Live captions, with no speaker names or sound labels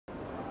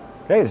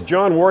Hey, it's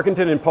John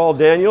Workington and Paul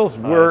Daniels.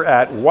 Hi. We're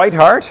at White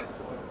Hart,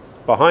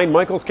 behind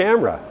Michael's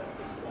camera.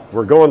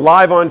 We're going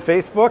live on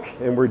Facebook,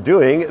 and we're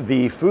doing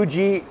the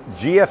Fuji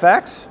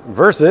GFX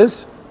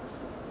versus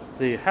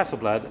the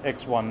Hasselblad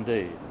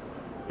X1D.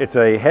 It's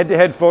a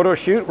head-to-head photo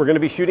shoot. We're going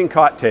to be shooting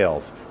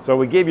cocktails. So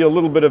we gave you a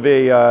little bit of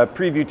a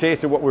preview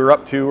taste of what we were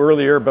up to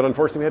earlier, but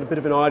unfortunately we had a bit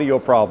of an audio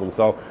problem.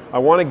 So I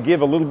want to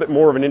give a little bit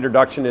more of an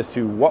introduction as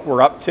to what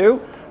we're up to.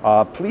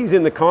 Please,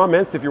 in the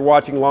comments, if you're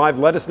watching live,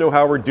 let us know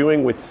how we're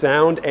doing with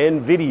sound and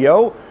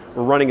video.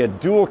 We're running a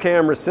dual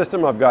camera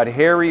system. I've got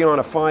Harry on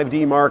a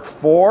 5D Mark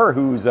IV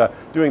who's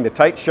doing the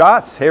tight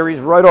shots. Harry's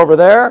right over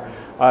there.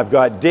 I've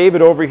got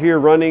David over here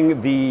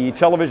running the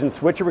television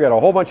switcher. We got a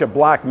whole bunch of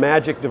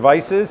Blackmagic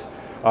devices.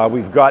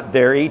 We've got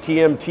their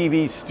ATM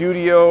TV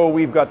studio.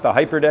 We've got the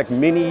HyperDeck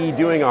Mini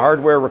doing a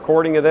hardware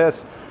recording of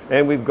this.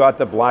 And we've got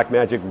the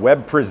Blackmagic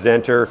web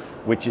presenter,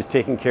 which is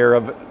taking care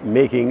of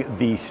making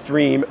the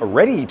stream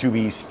ready to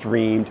be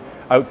streamed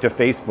out to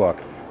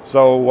Facebook.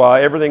 So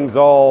everything's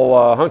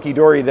all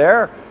hunky-dory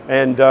there,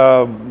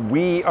 and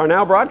we are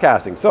now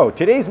broadcasting. So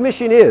today's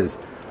mission is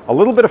a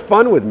little bit of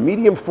fun with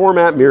medium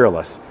format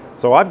mirrorless.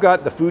 So I've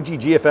got the Fuji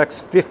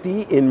GFX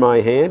 50 in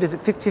my hand. Is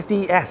it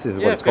 50S is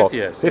what it's called?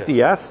 50S. 50S.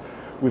 Yes.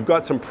 We've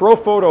got some pro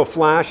photo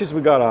flashes.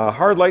 We've got a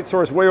hard light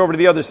source way over to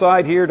the other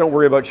side here. Don't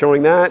worry about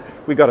showing that.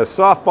 We've got a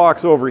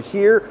softbox over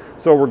here.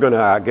 So we're going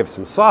to give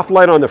some soft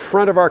light on the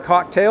front of our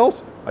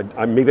cocktails.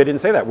 Maybe I didn't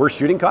say that. We're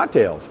shooting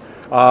cocktails.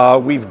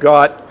 We've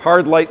got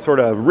hard light sort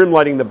of rim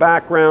lighting the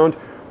background.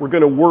 We're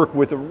going to work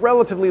with a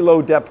relatively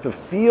low depth of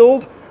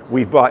field.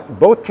 We've got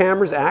both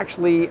cameras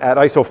actually at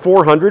ISO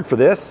 400 for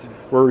this.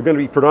 We're going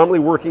to be predominantly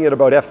working at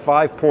about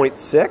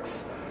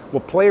f5.6. We'll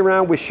play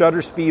around with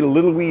shutter speed a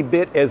little wee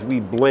bit as we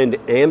blend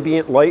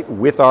ambient light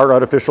with our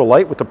artificial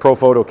light with the Pro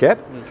Photo Kit.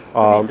 It's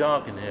pretty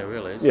dark in here,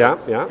 really. So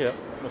yeah.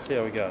 We'll see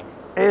how we go.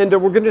 And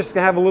we're going to just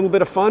have a little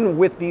bit of fun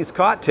with these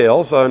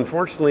cocktails.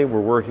 Unfortunately,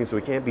 we're working, so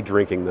we can't be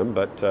drinking them,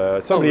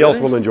 but somebody else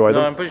will enjoy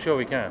them. No, I'm pretty sure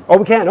we can. Oh,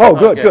 we can? Oh,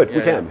 good, good.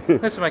 We can.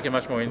 Let's make it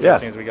much more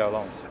interesting as we go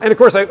along. And of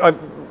course, I've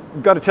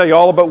got to tell you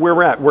all about where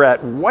we're at. We're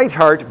at White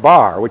Hart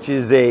Bar, which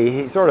is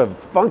a sort of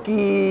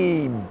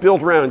funky,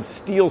 built around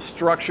steel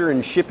structure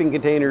and shipping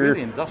container.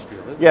 Really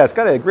industrial, isn't it? Yeah, it's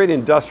got a great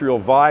industrial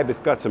vibe. It's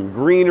got some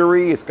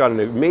greenery. It's got an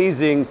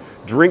amazing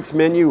drinks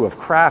menu of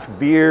craft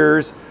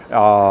beers.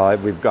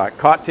 We've got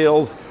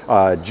cocktails.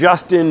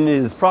 Justin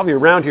is probably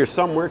around here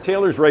somewhere.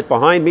 Taylor's right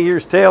behind me.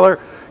 Here's Taylor.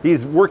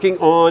 He's working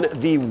on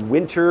the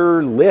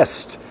winter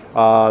list,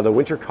 the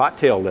winter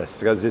cocktail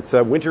list, because it's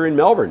winter in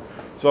Melbourne.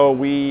 So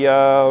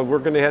we're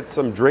going to have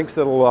some drinks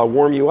that'll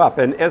warm you up.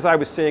 And as I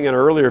was saying in an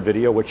earlier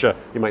video, which you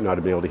might not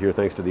have been able to hear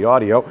thanks to the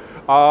audio,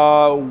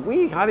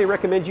 we highly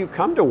recommend you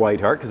come to White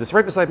Hart because it's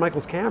right beside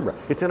Michael's camera.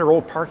 It's in our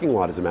old parking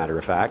lot, as a matter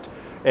of fact.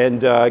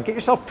 And get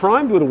yourself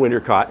primed with a winter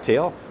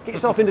cocktail. Get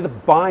yourself into the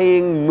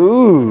buying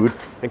mood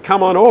and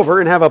come on over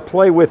and have a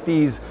play with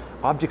these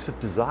objects of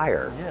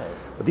desire. Yes.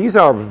 These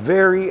are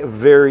very,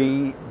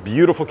 very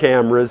beautiful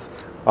cameras.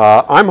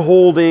 I'm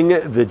holding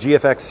the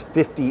GFX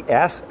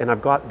 50s, and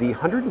I've got the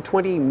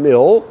 120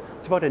 mil.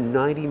 It's about a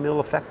 90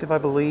 mil effective, I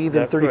believe,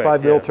 in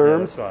 35 mil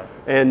terms. Yeah, that's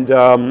right.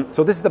 And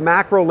so this is the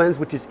macro lens,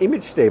 which is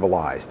image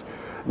stabilized.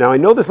 Now I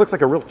know this looks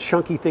like a real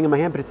chunky thing in my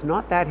hand, but it's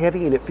not that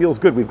heavy and it feels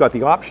good. We've got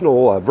the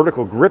optional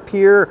vertical grip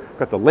here,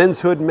 got the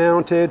lens hood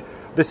mounted.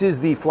 This is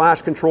the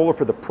flash controller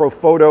for the Pro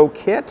Photo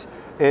Kit,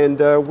 and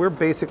we're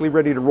basically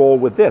ready to roll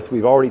with this.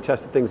 We've already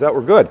tested things out,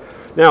 we're good.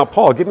 Now,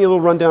 Paul, give me a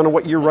little rundown on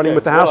what you're running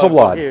with the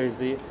Hasselblad. Here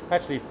is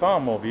actually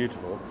far more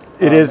beautiful.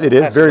 It is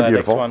very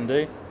beautiful.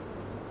 X1D.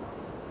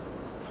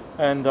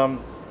 And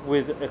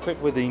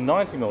equipped with the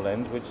 90mm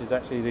lens, which is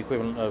actually the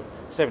equivalent of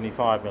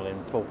 75mm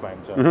in full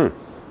frame terms.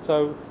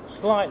 So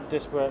slight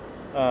disparate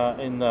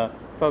in the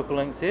focal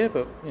length here,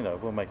 but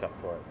we'll make up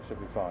for it. Should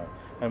be fine.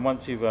 And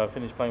once you've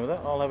finished playing with that,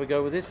 I'll have a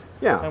go with this.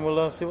 Yeah. And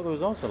we'll see what the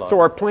results are like. So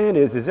our plan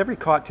is every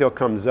cocktail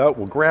comes out,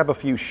 we'll grab a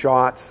few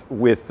shots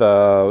with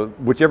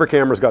whichever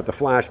camera's got the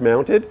flash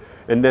mounted,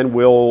 and then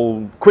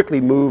we'll quickly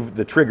move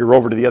the trigger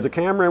over to the other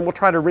camera, and we'll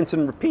try to rinse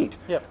and repeat.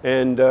 Yep.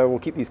 And we'll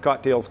keep these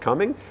cocktails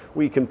coming.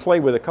 We can play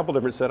with a couple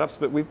different setups,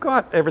 but we've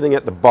got everything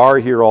at the bar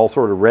here all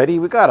sort of ready.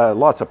 We've got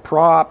lots of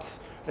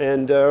props.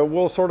 And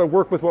we'll sort of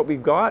work with what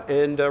we've got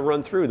and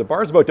run through. The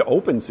bar's about to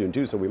open soon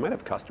too, so we might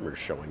have customers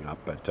showing up,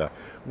 but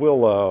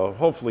we'll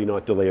hopefully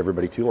not delay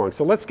everybody too long.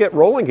 So let's get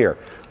rolling here.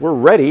 We're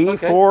ready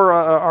for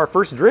our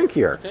first drink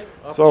here. Okay.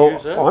 So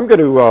I'm going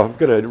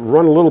to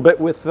run a little bit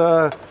with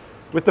the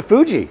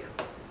Fuji.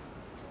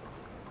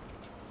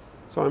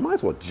 So I might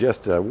as well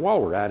just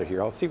while we're at it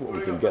here, I'll see what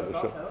we can get. So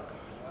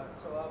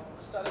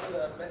starting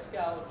with a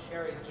mezcal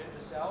cherry ginger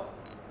sour.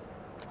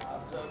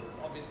 So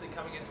obviously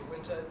coming into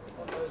winter,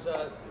 those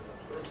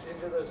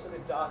ginger, those sort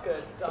of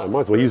darker. I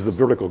might as well use the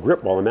vertical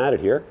grip while I'm at it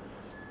here.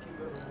 Keep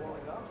it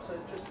warming up. So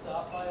just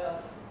start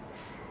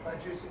by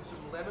juicing some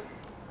lemon.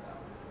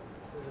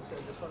 So as I said,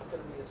 this one's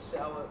going to be a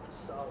sour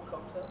style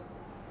cocktail.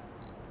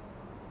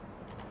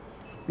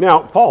 Now,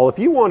 Paul, if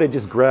you want to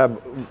just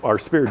grab our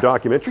spare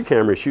documentary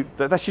camera, shoot,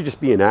 that should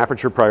just be an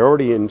aperture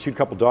priority and shoot a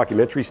couple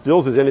documentary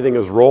stills as anything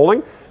is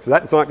rolling, so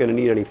that's not going to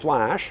need any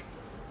flash.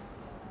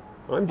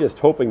 I'm just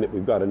hoping that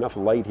we've got enough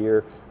light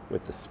here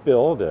with the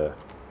spill to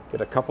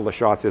get a couple of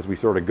shots as we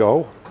sort of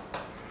go.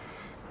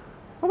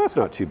 Well, that's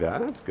not too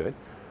bad, that's good.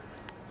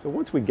 So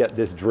once we get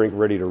this drink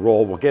ready to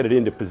roll, we'll get it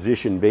into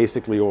position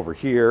basically over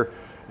here,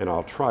 and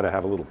I'll try to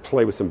have a little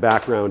play with some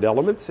background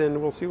elements,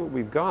 and we'll see what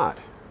we've got.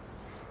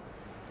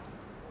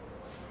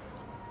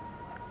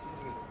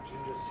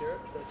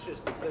 Syrup, so that's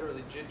just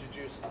literally ginger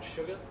juice and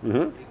sugar.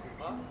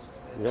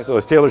 Yeah, so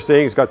as Taylor's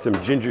saying, he's got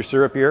some ginger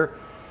syrup here.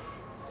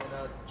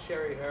 And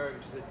cherry herring,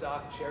 which is a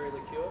dark cherry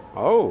liqueur.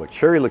 Oh, a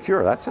cherry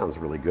liqueur, that sounds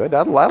really good.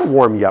 That'll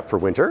warm you up for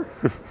winter.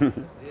 Yeah,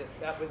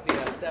 that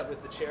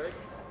with the cherry.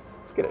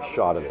 Let's get a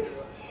shot of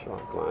this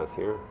shot glass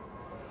here.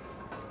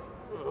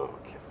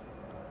 Okay.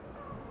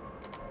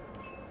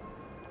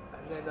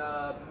 And then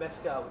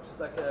mezcal, which is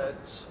like a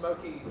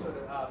smoky sort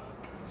of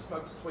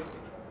smoked sweet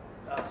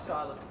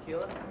style of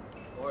tequila,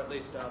 or at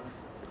least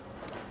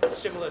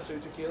similar to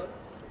tequila.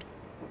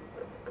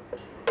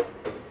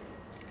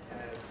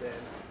 And then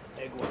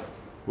egg white.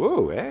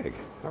 Whoa, egg!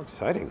 How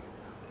exciting!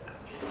 Yeah,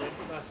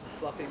 nice and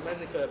fluffy,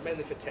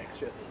 mainly for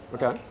texture.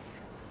 Okay.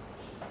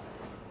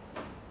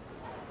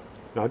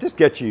 Now, I'll just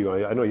get you.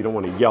 I know you don't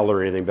want to yell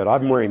or anything, but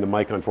I'm wearing the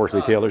mic,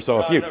 unfortunately, Taylor.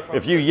 So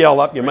if you yell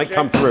up, you might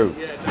come through.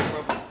 Yeah, no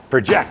problem.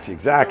 Project,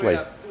 exactly.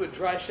 Do a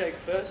dry shake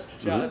first.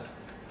 Which,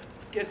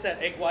 gets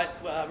that egg white,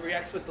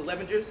 reacts with the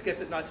lemon juice,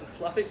 gets it nice and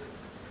fluffy.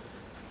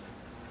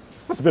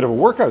 That's a bit of a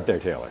workout there,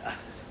 Taylor.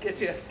 Gets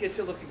you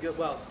looking good.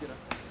 Well, you know,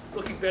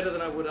 looking better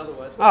than I would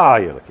otherwise. Ah,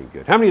 you're looking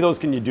good. How many of those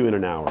can you do in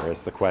an hour?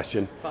 That's the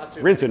question. Far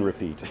too Rinse many. and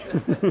repeat. Taste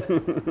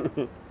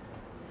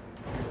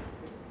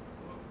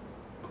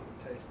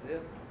there.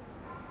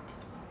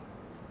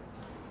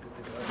 Good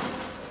to go.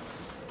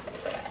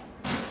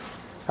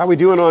 How we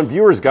doing on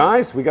viewers,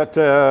 guys? We got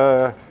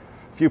a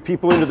few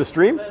people into the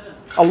stream.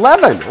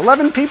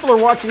 11 people are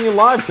watching you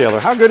live, Taylor.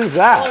 How good is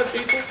that? Hello,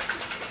 people.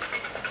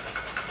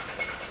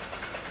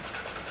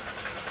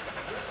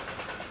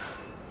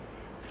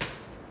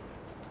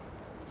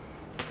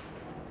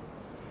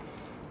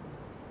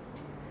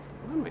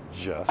 I might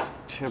just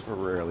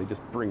temporarily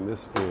just bring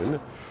this in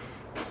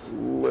a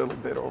little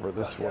bit over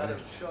this way.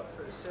 Shot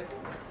for a second.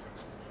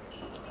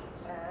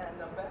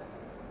 And I'm back.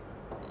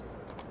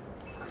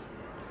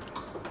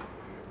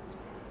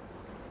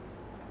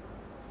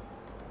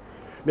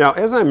 Now,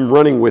 as I'm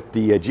running with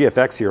the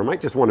GFX here, I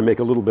might just want to make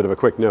a little bit of a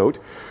quick note.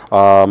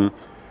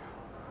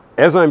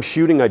 As I'm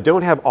shooting, I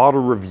don't have auto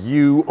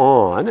review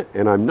on,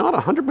 and I'm not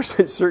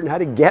 100% certain how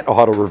to get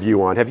auto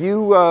review on. Have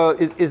you,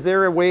 is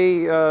there a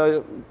way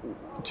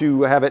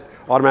to have it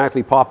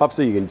automatically pop up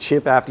so you can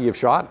chimp after you've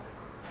shot?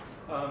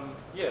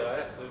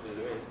 Yeah, absolutely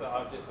there is, but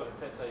I've just got it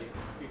set so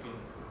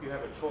you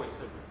have a choice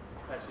of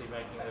actually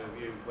making a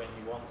review when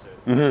you want to.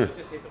 So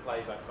just hit the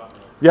playback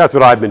button. Yeah, that's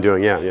what I've been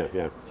doing,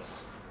 yeah.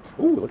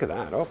 Ooh, look at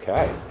that,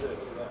 okay.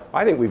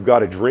 I think we've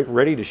got a drink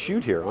ready to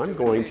shoot here. I'm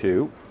going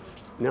to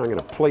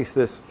place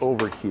this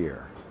over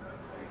here.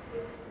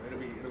 It'll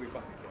be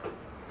fun.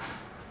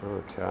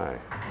 Okay.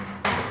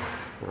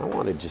 I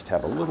want to just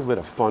have a little bit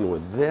of fun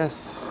with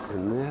this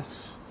and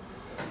this.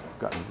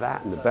 Got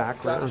that in the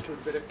background. Garnished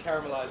with a bit of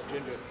caramelized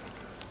ginger.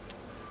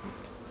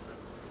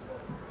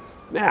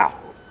 Now,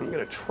 I'm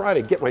going to try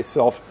to get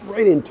myself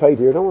right in tight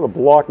here. I don't want to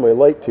block my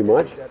light too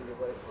much.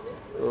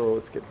 Oh,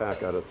 let's get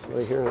back out of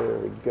play here. There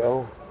we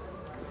go.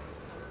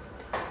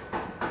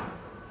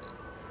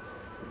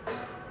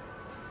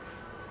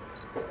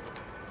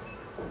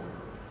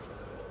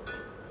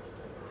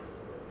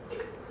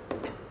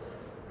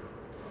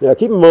 Now,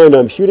 keep in mind,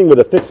 I'm shooting with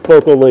a fixed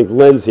focal length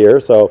lens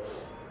here, so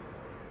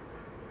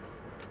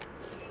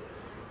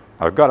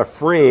I've got a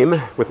frame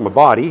with my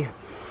body.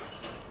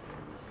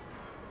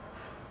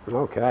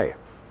 Okay.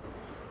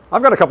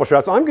 I've got a couple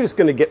shots. I'm just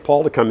going to get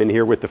Paul to come in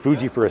here with the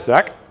Fuji for a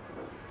sec.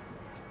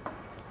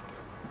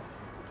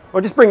 Or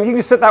just you can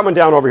just set that one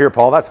down over here,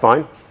 Paul. That's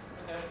fine.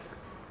 Okay.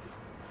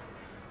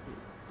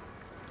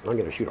 I'm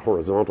going to shoot a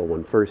horizontal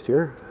one first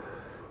here.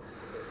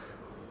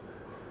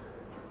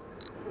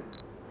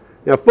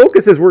 Now,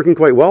 focus is working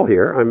quite well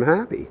here. I'm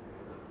happy.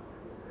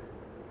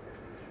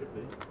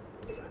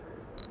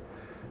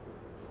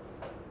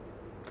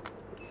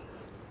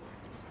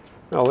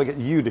 I'll look at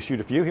you to shoot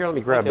a few. Here, let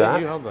me grab that.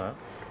 You hold that.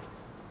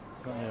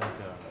 There we go.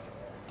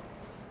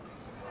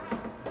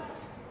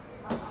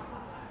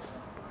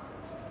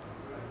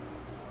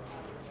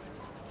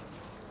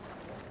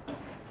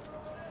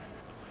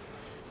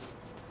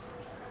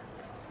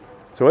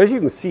 So as you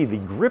can see, the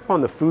grip on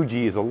the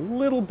Fuji is a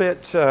little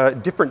bit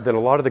different than a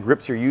lot of the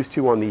grips you're used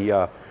to on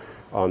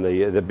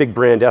the big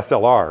brand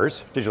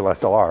SLRs, digital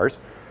SLRs,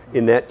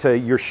 in that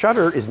your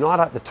shutter is not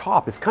at the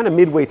top. It's kind of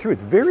midway through.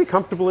 It's very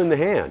comfortable in the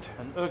hand.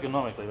 And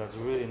ergonomically, that's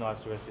really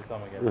nice to rest your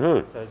thumb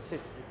against. So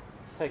it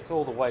takes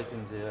all the weight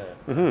into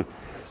there.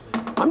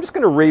 I'm just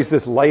going to raise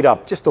this light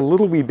up just a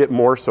little wee bit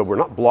more so we're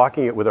not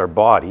blocking it with our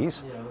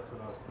bodies. Yeah, that's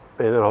what I was.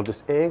 And then I'll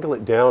just angle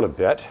it down a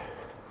bit.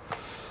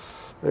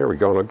 There we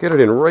go, and I'll get it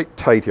in right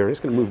tight here. I'm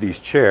just going to move these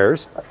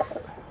chairs.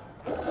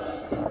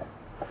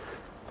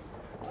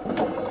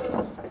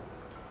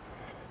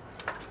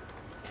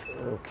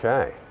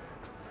 Okay.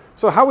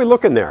 So how are we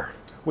looking there?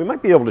 We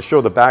might be able to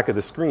show the back of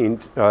the screen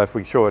if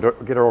we show it,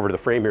 get it over to the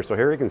frame here so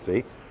here you can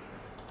see.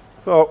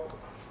 So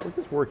we're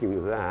just working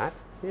with that.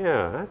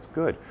 Yeah, that's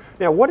good.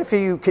 Now, what if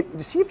you can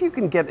see if you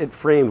can get it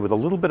framed with a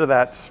little bit of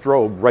that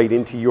strobe right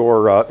into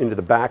your into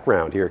the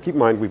background here. Keep in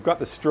mind we've got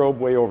the strobe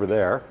way over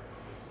there.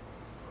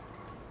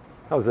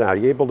 How's that? Are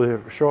you able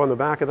to show on the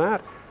back of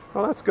that?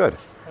 Oh, that's good.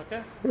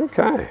 Okay.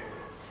 Okay.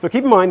 So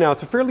keep in mind now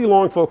it's a fairly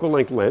long focal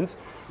length lens.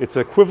 It's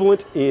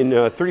equivalent in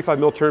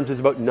 35mm terms is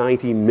about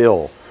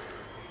 90mm.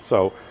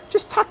 So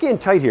just tuck in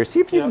tight here. See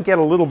if you can get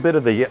a little bit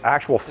of the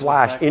actual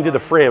flash into the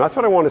frame. That's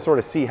what I want to sort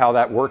of see how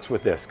that works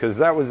with this, because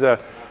that was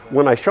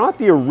when I shot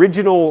the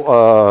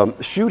original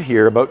shoot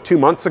here about 2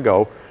 months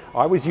ago.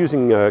 I was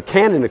using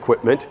Canon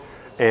equipment,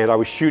 and I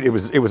was shooting.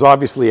 It was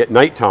obviously at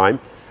nighttime,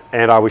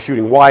 and I was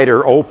shooting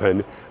wider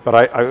open. But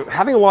I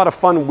having a lot of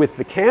fun with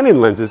the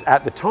Canon lenses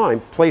at the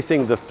time,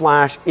 placing the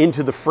flash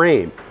into the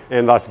frame,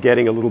 and thus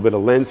getting a little bit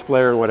of lens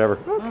flare and whatever.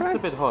 Okay. It's a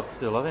bit hot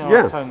still. I think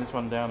I'll tone this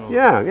one down a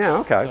little bit. Yeah,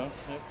 okay. So,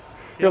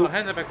 yeah, I'll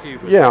hand that back to you.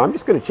 Yeah, I'm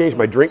just going to change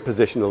my drink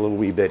position a little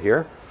wee bit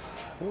here.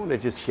 I want to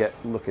just get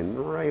looking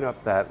right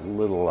up that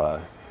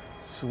little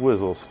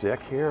swizzle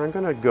stick here. I'm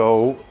going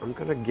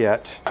to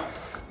get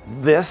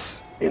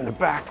this in the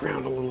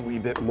background a little wee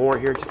bit more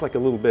here, just like a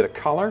little bit of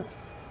color.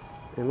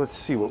 And let's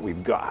see what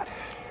we've got.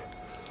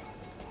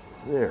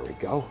 There we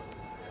go.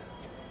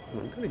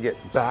 I'm going to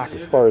get back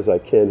as far as I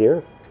can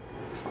here.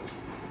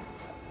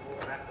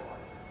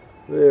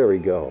 There we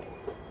go.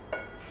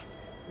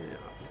 Yeah,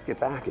 just get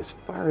back as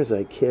far as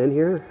I can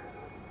here.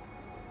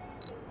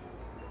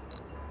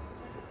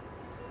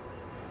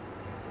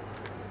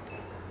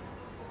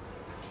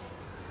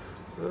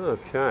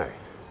 Okay.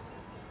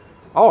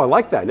 Oh, I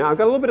like that. Now I've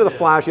got a little bit of the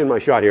flash in my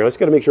shot here. Let's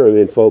got to make sure I'm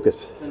in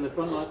focus. And the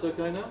front light's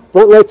okay now?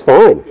 Front light's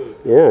fine. Good.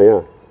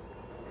 Yeah.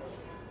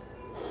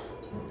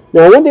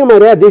 Now, one thing I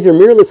might add, these are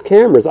mirrorless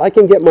cameras. I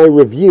can get my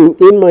review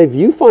in my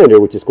viewfinder,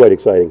 which is quite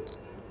exciting.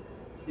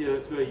 Yeah,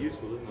 that's very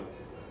useful, isn't it?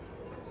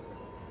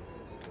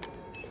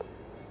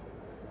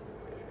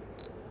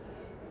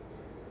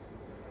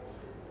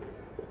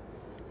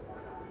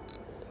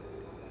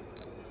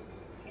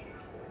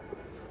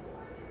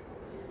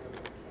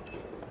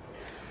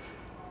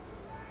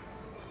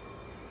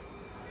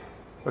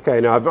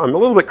 Okay, now I'm a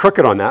little bit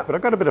crooked on that, but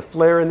I've got a bit of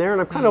flare in there, and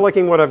I'm kind of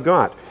liking what I've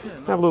got. I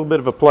have a little bit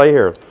of a play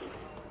here.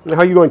 Now,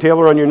 how are you going,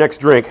 Taylor, on your next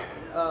drink?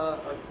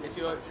 If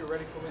you're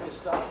ready for me to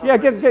start. Yeah,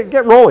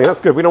 get rolling.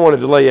 That's good. We don't want to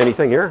delay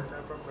anything here.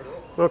 No problem at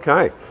all.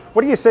 Okay.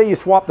 What do you say you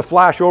swap the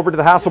flash over to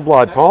the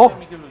Hasselblad, Paul? Let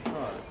me give it a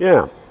try.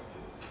 Yeah.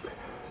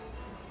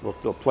 We'll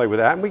still play with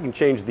that, and we can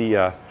change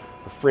the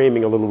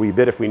framing a little wee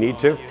bit if we need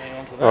to. You hang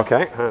on to that.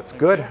 Okay, that's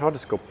good. I'll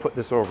just go put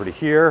this over to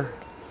here.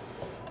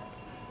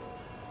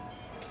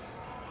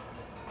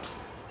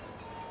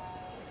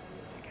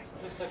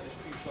 Just take a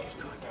few shots.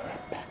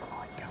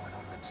 Backlight going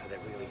on them so they're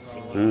really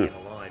singing and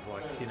alive,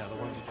 like, you know, the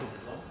ones you took.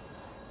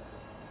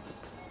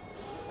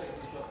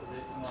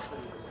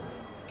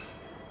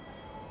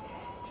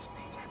 Just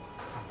needs that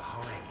from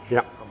behind.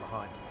 Yeah. From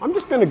behind. I'm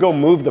just going to go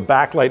move the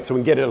backlight so we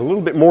can get it a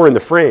little bit more in the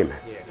frame.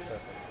 Yeah,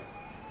 perfect.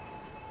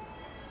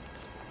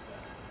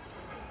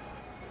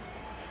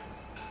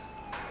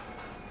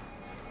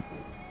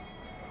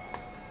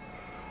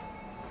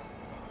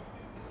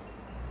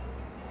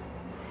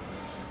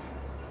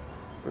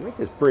 Let me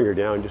just bring her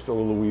down just a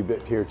little wee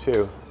bit here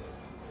too.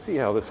 See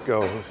how this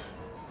goes.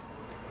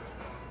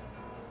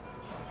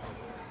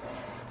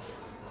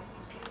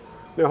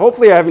 Now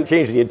hopefully I haven't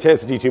changed the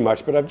intensity too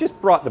much, but I've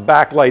just brought the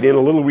backlight in a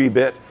little wee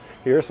bit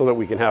here so that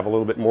we can have a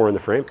little bit more in the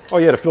frame. Oh,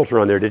 you had a filter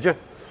on there, did you?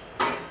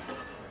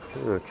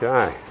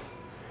 Okay.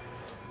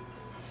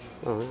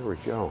 Oh, there we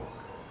go.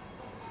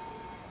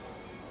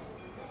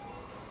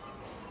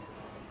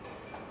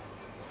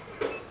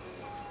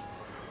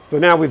 So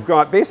now we've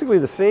got basically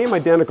the same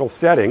identical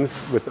settings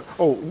with the,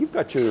 oh, you've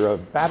got your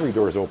battery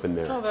doors open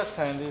there. Oh, that's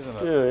handy, isn't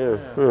it?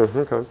 Yeah.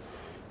 Okay.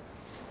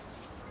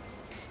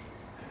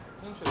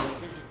 Interesting.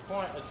 It gives you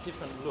quite a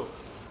different look.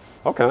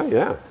 Okay,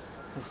 yeah.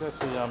 It's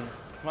actually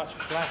much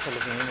flatter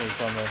looking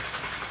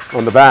image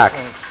On the back.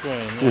 on the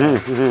screen.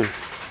 Yeah.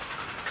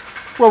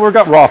 Well, we've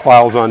got raw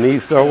files on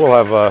these, so we'll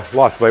have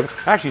lost flavor.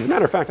 Actually, as a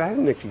matter of fact, I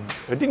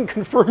didn't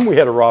confirm we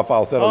had a raw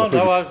file set on the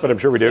Fuji, but I'm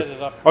sure we do. set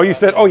it up. Oh, you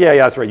said, oh yeah,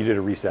 that's right, you did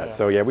a reset. Yeah.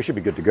 So yeah, we should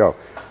be good to go.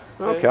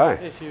 So Okay.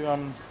 If you,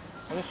 I'll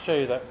just show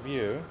you that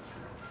view.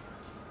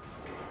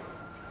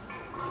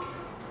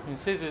 You can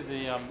see that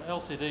the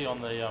LCD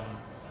on the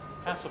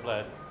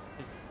Hasselblad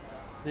is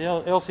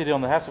LCD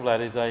on the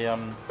Hasselblad is a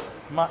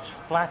much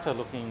flatter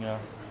looking.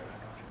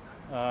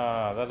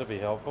 That'd be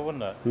helpful,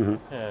 wouldn't it?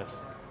 Mm-hmm. Yes.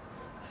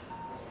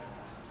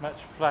 Much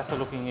flatter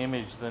looking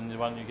image than the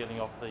one you're getting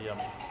off the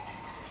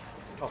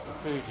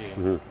Fuji.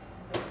 Mm-hmm.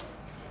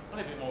 A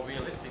little bit more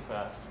realistic,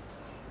 perhaps.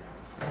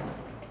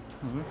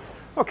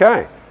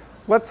 Okay.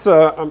 Let's.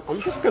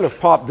 I'm just going to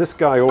pop this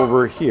guy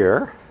over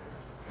here.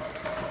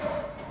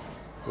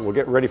 we'll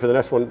get ready for the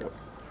next one.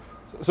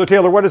 So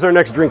Taylor, what is our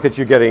next drink that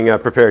you're getting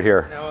prepared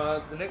here?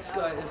 Now, the next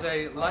guy is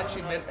a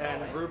lychee mint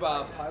and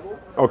rhubarb highball.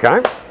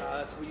 Okay.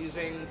 So we're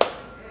using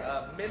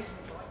mint,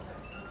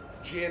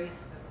 gin,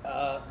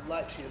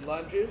 lychee and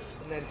lime juice,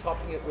 and then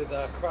topping it with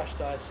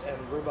crushed ice and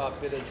rhubarb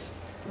bitters.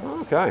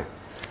 Okay.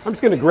 I'm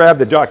just going to grab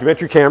the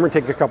documentary camera and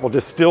take a couple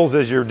just stills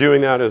as you're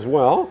doing that as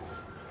well.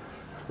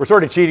 We're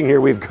sort of cheating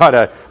here. We've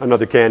got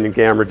another Canon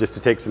camera just to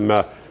take some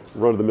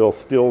run-of-the-mill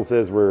stills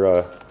as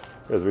we're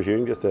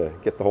shooting, just to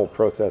get the whole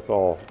process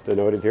all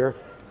denoted here.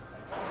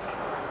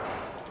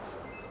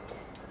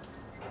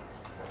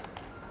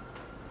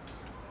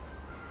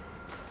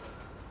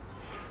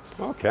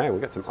 Okay, we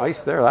got some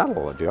ice there. That'll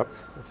hold you up.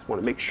 I just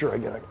want to make sure I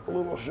get a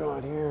little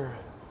shot here.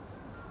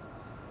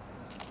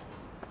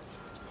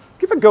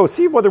 Give it a go.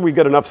 See whether we've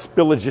got enough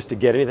spillage just to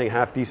get anything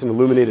half decent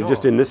illuminated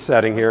just in this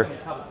setting here.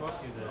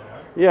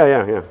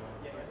 Yeah.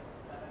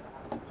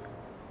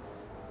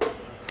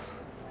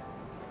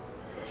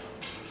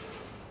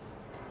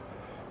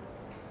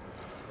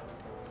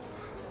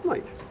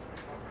 Light.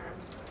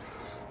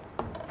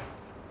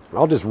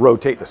 I'll just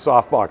rotate the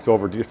softbox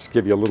over just to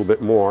give you a little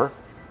bit more.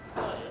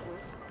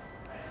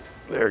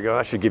 There you go.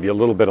 That should give you a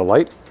little bit of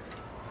light.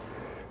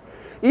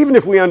 Even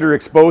if we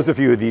underexpose a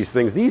few of these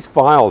things, these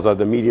files of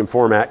the medium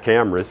format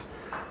cameras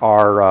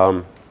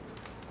are,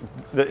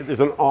 there's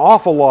an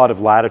awful lot of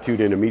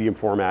latitude in a medium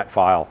format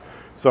file.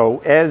 So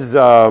as,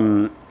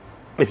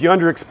 if you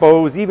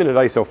underexpose, even at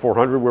ISO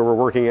 400 where we're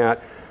working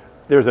at,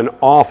 there's an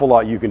awful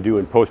lot you can do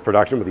in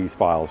post-production with these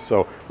files.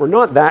 So we're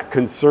not that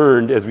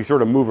concerned as we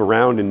sort of move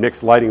around in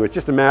mixed lighting. It's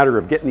just a matter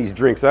of getting these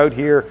drinks out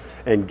here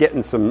and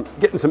getting some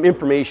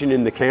information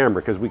in the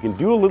camera, because we can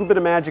do a little bit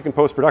of magic in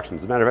post-production.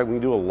 As a matter of fact, we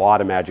can do a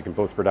lot of magic in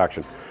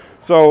post-production.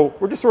 So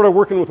we're just sort of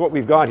working with what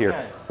we've got here.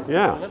 Okay.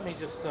 Yeah. Well, let me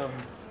just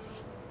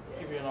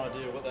give you an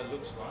idea of what that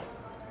looks like.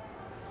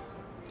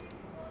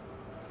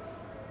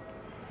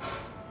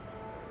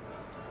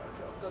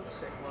 I've got the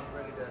second one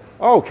ready to...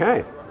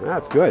 Okay,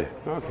 that's good.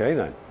 Okay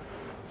then.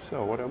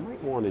 So what I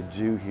might want to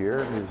do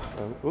here is,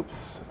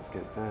 oops, let's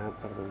get that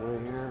out of the way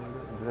here.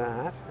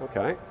 That,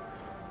 okay.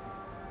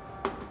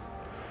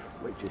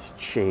 Might just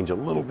change a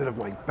little bit of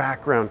my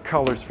background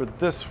colors for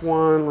this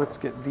one. Let's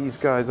get these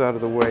guys out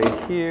of the way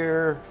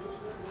here.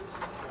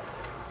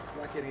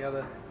 Like any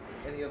other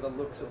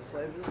looks or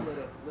flavors, let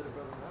it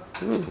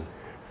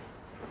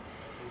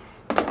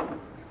run out.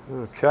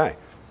 Okay.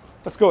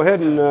 Let's go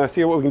ahead and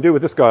see what we can do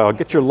with this guy. I'll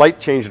get your light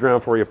changed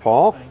around for you,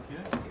 Paul. Thank you.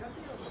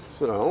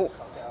 So,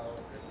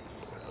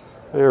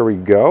 there we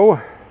go.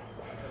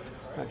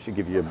 That should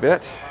give you a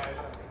bit.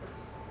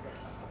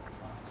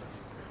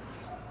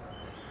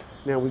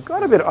 Now we've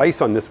got a bit of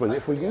ice on this one.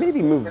 If we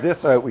maybe move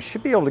this out, we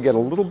should be able to get a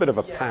little bit of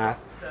a path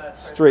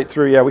straight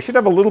through. Yeah, we should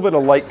have a little bit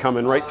of light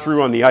coming right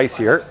through on the ice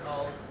here.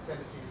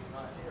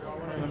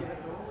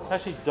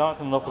 Actually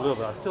darkened off a little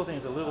bit. I still think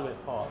it's a little bit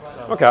hot.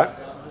 So Okay.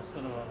 I'm just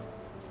going to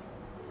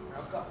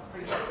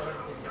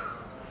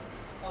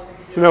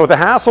So now with the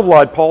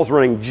Hasselblad, Paul's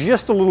running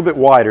just a little bit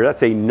wider.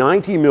 That's a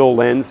 90mm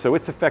lens, so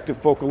its effective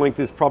focal length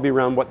is probably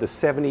around, what, the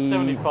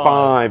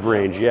 75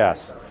 range?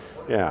 Yes.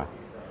 Yeah.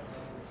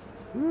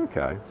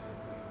 Okay.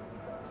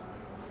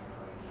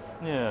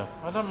 Yeah,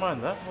 I don't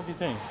mind that. What do you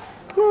think?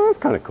 Oh, that's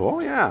kind of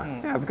cool, yeah.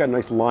 Yeah, I've got a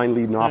nice line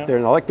leading off there,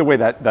 and I like the way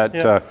that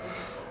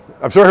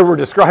I'm sorry we're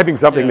describing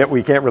something that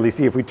we can't really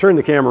see. If we turn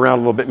the camera around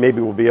a little bit,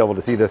 maybe we'll be able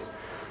to see this.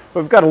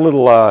 But we've got a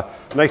little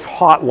nice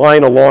hot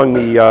line along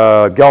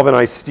the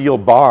galvanized steel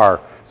bar.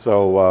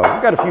 So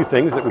we've got a few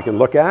things that we can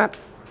look at.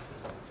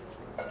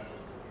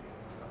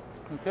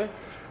 Okay.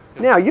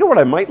 Now, you know what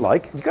I might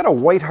like? You got a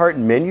White Heart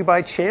menu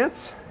by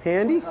chance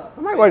handy? I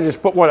might want to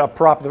just put one up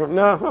prop.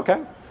 No,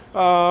 okay.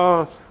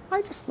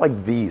 I just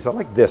like these. I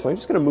like this. I'm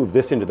just going to move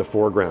this into the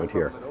foreground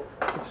here.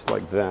 Just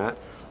like that.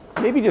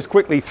 Maybe just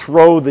quickly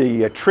throw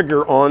the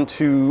trigger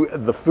onto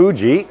the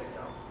Fuji.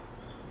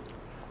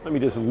 Let me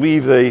just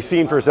leave the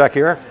scene for a sec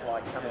here.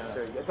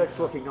 That's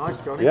looking nice,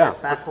 Johnny. Yeah.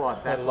 That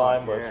backlight. That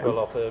line works well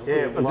off there.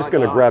 Yeah, I'm just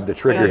going to grab the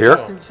trigger here.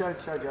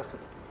 Show Justin.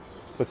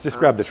 Let's just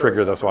grab the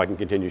trigger though so I can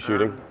continue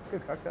shooting.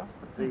 Good cocktail.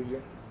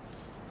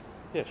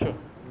 Yeah, sure.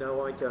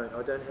 No, I don't.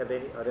 I don't have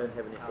any. I don't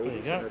have any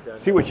heaters. There you go.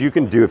 See what you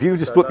can do. If you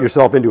just flip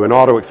yourself into an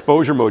auto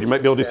exposure mode, you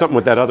might be able to do something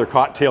with that other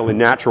cocktail in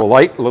natural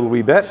light a little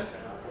wee bit.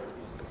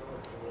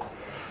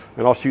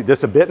 And I'll shoot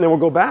this a bit and then we'll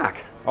go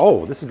back.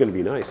 Oh, this is going to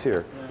be nice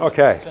here.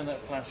 Okay. Turn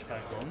that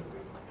flashback on.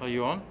 Are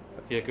you on?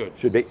 Yeah, good.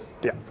 Should be.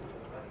 Yeah.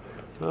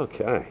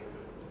 Okay.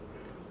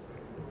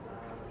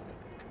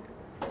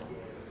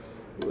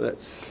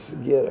 Let's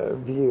get a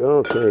view.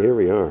 Okay, here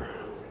we are.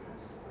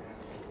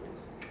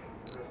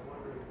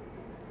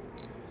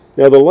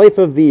 Now, the life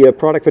of the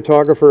product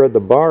photographer at the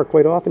bar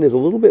quite often is a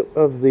little bit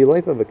of the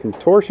life of a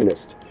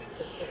contortionist.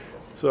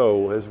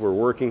 So, as we're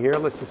working here,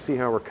 let's just see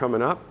how we're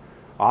coming up.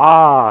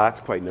 Ah,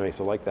 that's quite nice.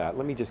 I like that.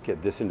 Let me just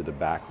get this into the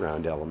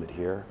background element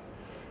here.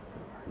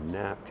 Our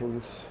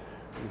napkins.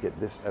 Let me get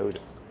this out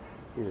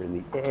here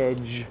in the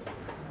edge.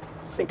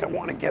 I think I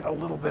want to get a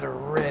little bit of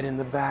red in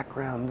the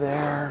background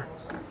there.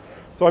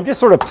 So I'm just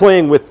sort of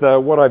playing with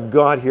what I've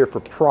got here for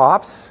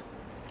props,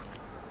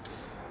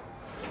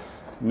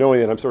 knowing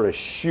that I'm sort of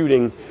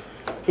shooting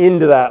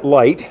into that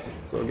light.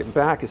 So I'll get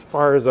back as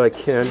far as I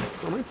can.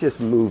 I might just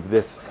move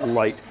this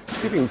light.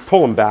 See if you can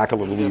pull them back a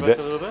little bit.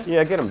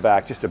 Yeah, get them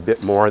back just a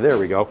bit more. There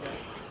we go.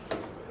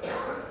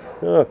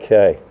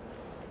 Okay.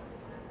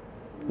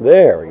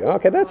 There we go.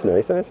 Okay, that's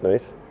nice. That's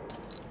nice.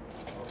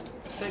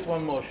 Take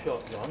one more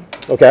shot, John.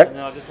 Okay.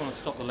 Now I just want to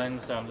stop the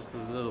lens down just a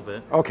little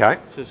bit. Okay.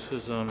 Just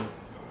because,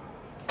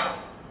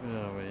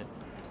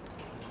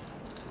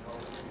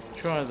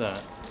 try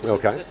that.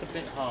 Okay. It's just a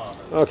bit hard.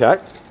 Okay.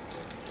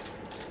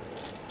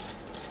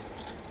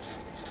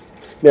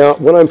 Now,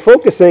 when I'm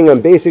focusing, I'm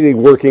basically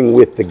working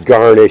with the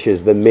garnish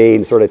as the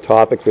main sort of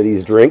topic for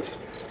these drinks.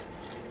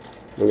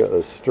 We got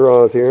the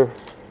straws here.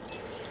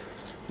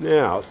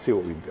 Now, let's see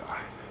what we've got.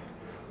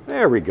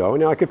 There we go.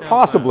 Now, I could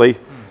possibly,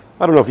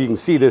 I don't know if you can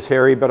see this,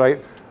 Harry, but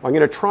I'm going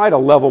to try to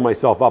level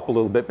myself up a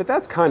little bit, but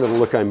that's kind of the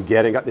look I'm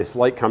getting. Got this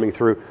light coming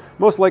through.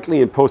 Most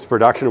likely in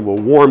post-production,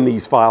 we'll warm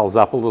these files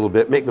up a little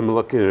bit, make them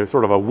look in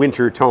sort of a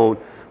winter tone.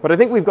 But I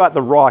think we've got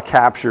the raw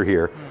capture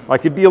here. I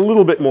could be a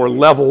little bit more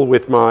level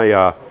with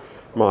my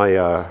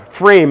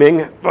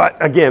framing, but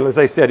again, as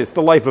I said, it's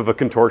the life of a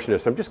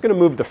contortionist. I'm just going to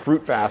move the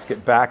fruit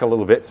basket back a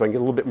little bit so I can get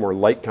a little bit more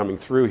light coming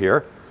through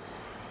here.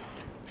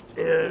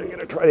 And I'm going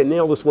to try to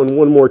nail this one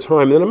more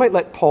time. And then I might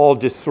let Paul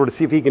just sort of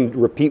see if he can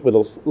repeat with a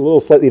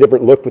little slightly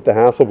different look with the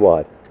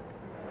Hasselblad.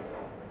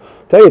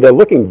 Tell you, they're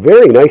looking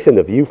very nice in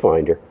the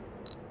viewfinder.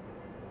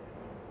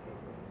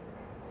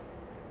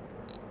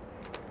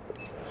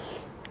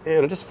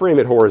 And I'll just frame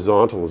it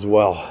horizontal as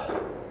well.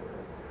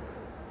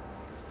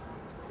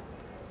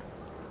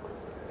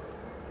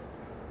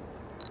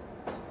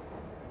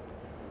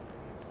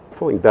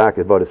 Pulling back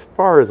about as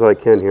far as I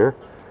can here.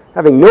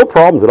 Having no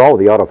problems at all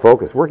with the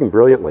autofocus, working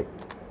brilliantly.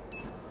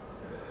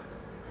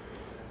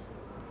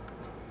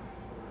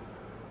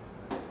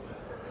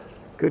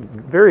 Good,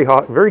 very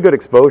hot, very good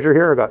exposure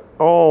here. I got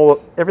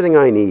everything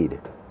I need.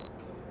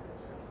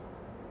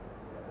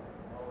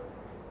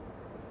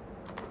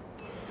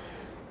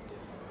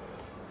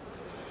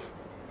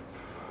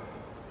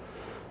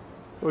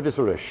 We'll just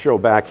sort of show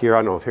back here.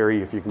 I don't know if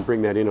Harry, if you can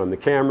bring that in on the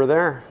camera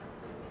there,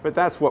 but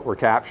that's what we're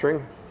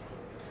capturing.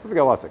 We've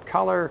got lots of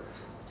color.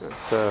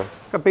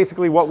 Got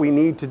basically what we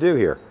need to do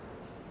here.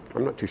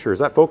 I'm not too sure. Is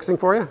that focusing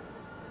for you?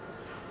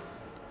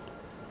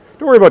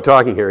 Don't worry about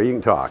talking, Harry. You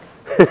can talk.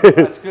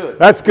 That's good.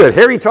 That's good.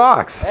 Harry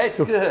talks.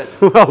 It's good.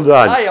 Well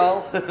done. Hi,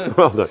 y'all.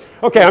 Well done.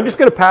 Okay, I'm just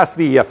going to pass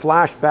the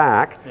flash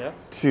back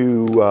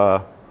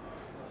to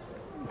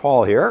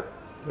Paul here.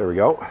 There we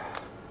go.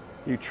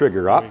 You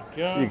trigger up.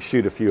 You can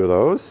shoot a few of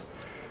those.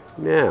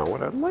 Now,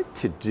 what I'd like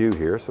to do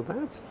here, so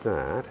that's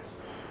that.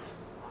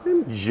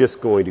 I'm just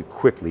going to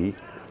quickly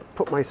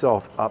put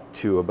myself up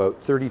to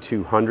about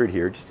 3200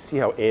 here, just to see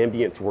how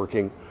ambient's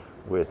working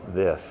with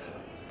this.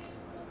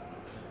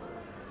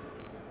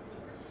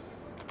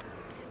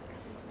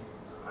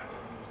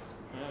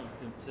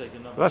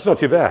 That's not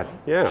too bad.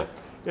 Yeah.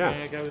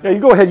 You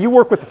go ahead. You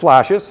work with the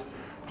flashes.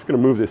 I'm just going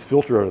to move this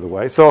filter out of the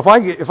way. So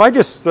if I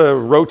just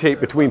rotate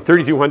between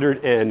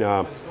 3200 and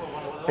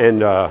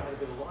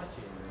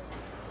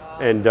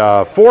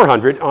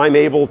 400, I'm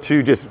able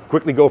to just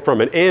quickly go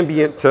from an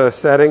ambient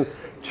setting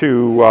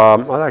to,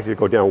 I'll actually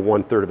go down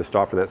 1/3 of the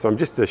stop from that. So I'm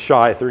just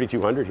shy of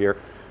 3200 here.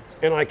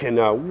 And I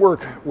can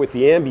work with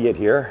the ambient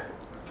here.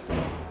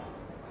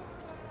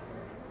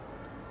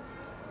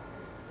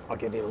 I'll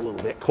get in a little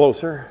bit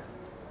closer.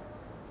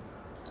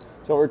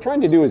 So what we're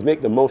trying to do is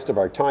make the most of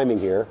our timing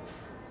here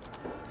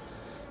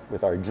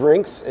with our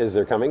drinks as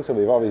they're coming. So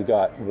we've always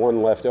got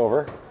one left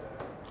over.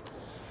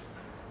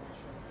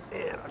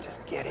 And I'll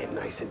just get in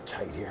nice and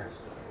tight here.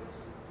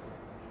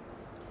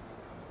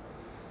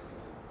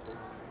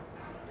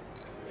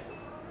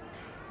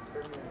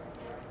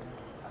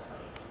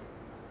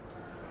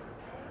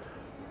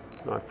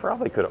 I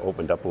probably could have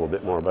opened up a little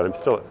bit more, but I'm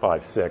still at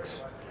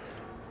 5.6.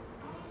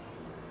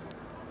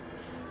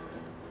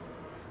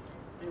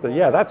 But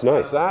yeah, that's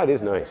nice. That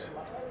is nice.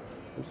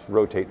 Just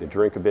rotate the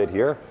drink a bit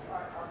here.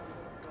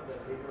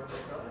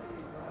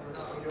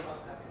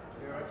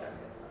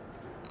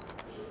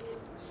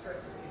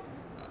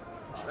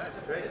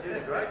 Trace did a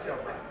great job.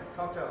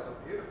 Cocktails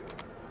are beautiful.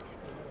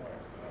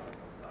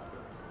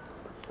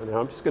 And now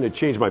I'm just going to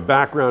change my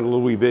background a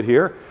little wee bit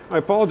here. I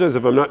apologize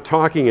if I'm not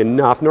talking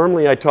enough.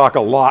 Normally I talk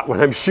a lot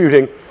when I'm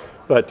shooting,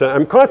 but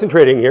I'm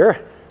concentrating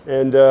here.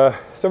 And so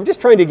I'm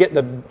just trying to get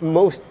the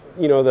most,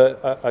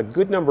 a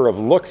good number of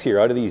looks here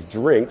out of these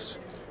drinks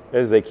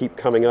as they keep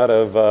coming out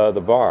of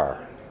the bar.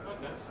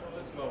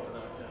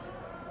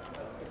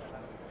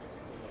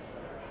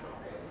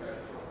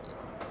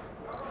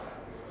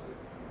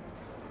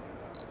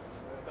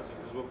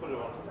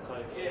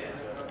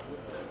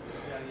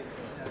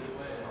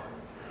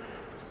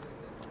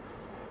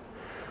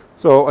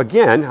 So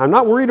again, I'm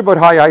not worried about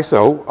high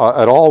ISO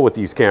at all with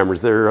these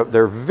cameras.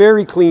 They're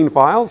very clean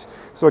files.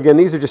 So again,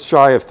 these are just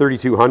shy of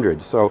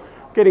 3200. So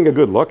getting a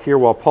good look here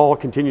while Paul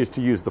continues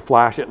to use the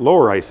flash at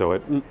lower ISO.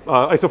 At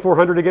ISO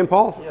 400 again,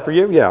 Paul? Yeah. For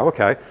you? Yeah,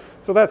 okay.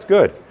 So that's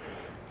good.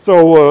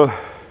 So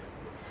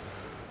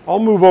I'll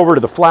move over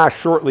to the flash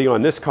shortly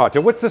on this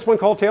cocktail. What's this one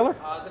called, Taylor?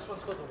 This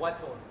one's called the White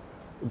Thorn.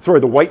 Sorry,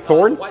 the White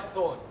Thorn? White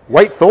Thorn.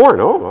 White Thorn,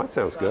 oh, that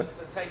sounds good.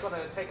 So take on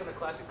a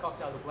classic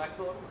cocktail, the Black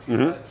Thorn, which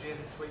is gin,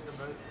 sweet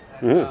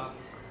vermouth,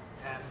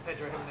 and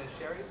Pedro Jimenez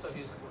sherry. So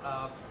he's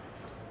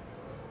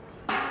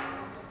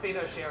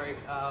Fino sherry,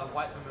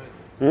 white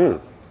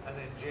vermouth, and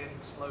then gin,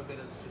 slow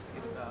bitters, just to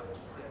give it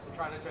so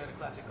trying to turn a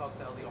classic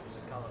cocktail the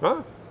opposite color.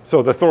 Ah,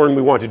 so the Thorn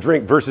we want to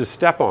drink versus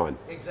step on.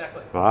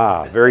 Exactly.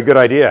 Ah, very good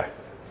idea.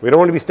 We don't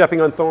want to be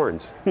stepping on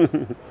thorns. As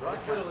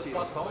little as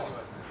possible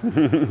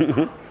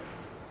anyway.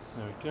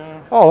 There we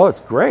go. Oh,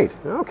 that's great.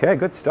 Okay,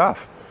 good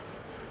stuff.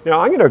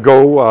 Now I'm going to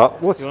go.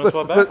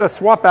 Let's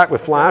swap back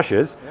with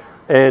flashes,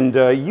 and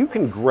you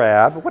can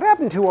grab. What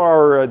happened to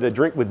our the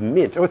drink with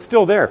mint? Oh, it's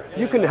still there.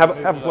 You can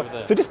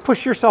have. So just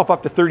push yourself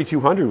up to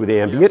 3200 with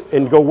ambient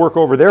and go work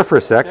over there for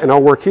a sec, and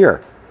I'll work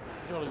here.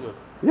 Really good.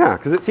 Yeah,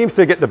 because it seems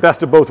to get the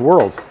best of both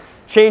worlds.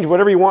 Change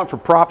whatever you want for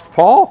props,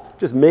 Paul.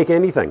 Just make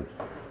anything.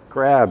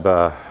 Grab.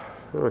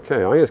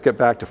 Okay, I'll just get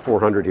back to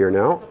 400 here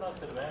now.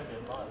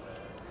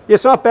 Yeah,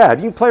 it's not bad.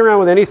 You can play around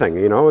with anything,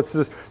 you know. It's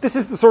just, this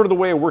is the sort of the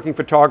way a working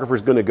photographer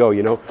is going to go,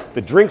 you know.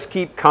 The drinks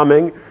keep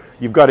coming.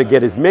 You've got to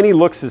get as many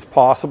looks as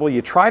possible.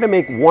 You try to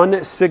make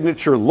one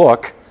signature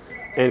look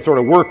and sort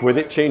of work with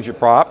it, change your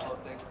props.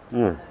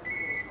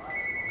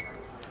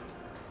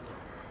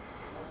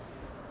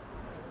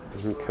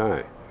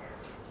 Okay.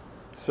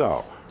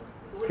 So,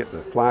 let's get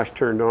the flash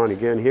turned on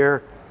again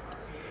here.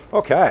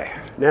 Okay,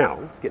 now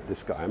let's get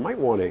this guy. I might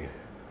want to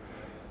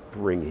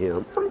bring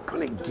him. I'm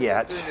going to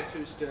get... Doing a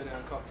 2 stir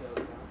down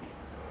cocktail.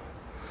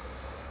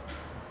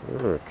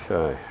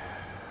 Okay.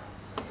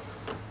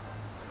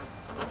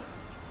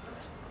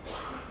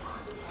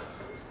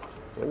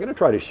 I'm going to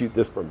try to shoot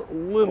this from a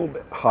little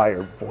bit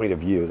higher point of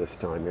view this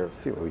time here. Let's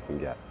see what we can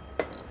get.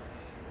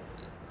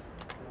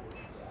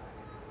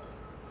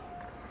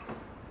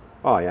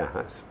 Oh yeah,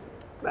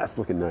 that's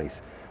looking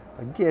nice.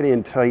 I get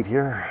in tight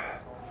here.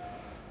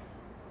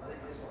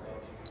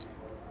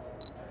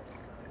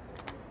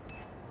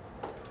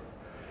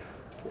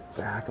 Get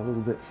back a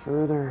little bit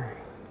further.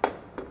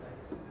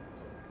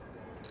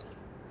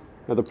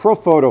 Now the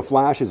ProPhoto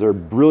flashes are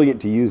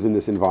brilliant to use in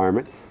this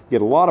environment. You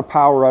get a lot of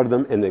power out of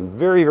them and they're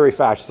very, very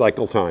fast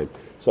cycle time.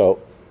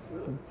 So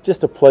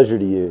just a pleasure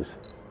to use.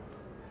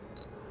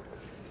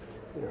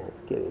 You know,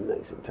 it's getting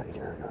nice and tight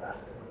here.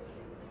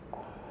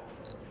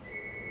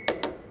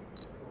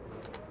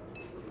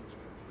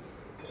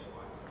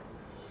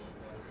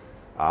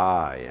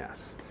 Ah,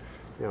 yes.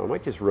 Now I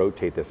might just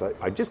rotate this.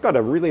 I just got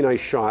a really nice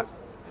shot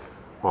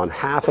on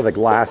half of the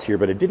glass here,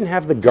 but it didn't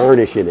have the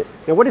garnish in it.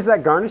 Now what is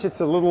that garnish?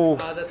 It's a little...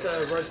 That's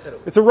a rose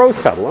petal. It's a rose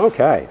petal,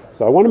 okay.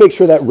 So I want to make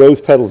sure that rose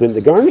petal's in.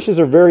 The garnishes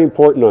are very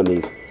important on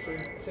these.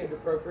 Seemed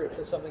appropriate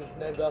for something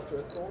named after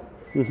a thorn.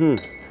 Mm-hmm.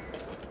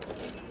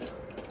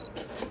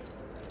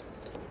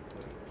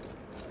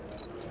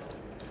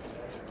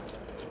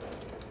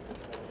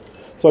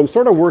 So I'm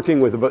sort of working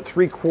with about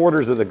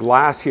 3/4 of the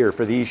glass here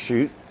for these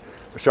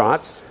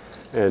shots.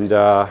 And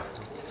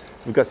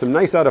we've got some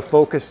nice out of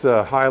focus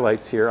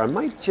highlights here. I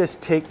might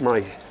just take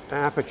my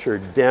aperture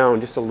down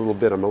just a little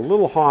bit. I'm a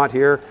little hot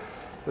here.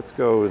 Let's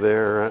go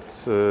there.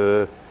 That's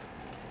okay,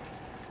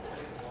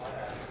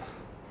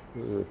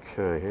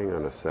 hang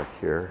on a sec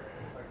here.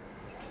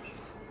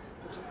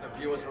 The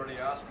viewers already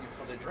asking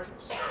for their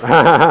drinks.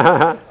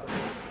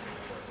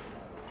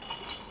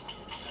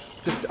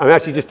 I'm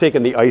actually just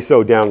taking the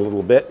ISO down a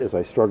little bit as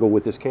I struggle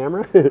with this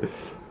camera. Okay.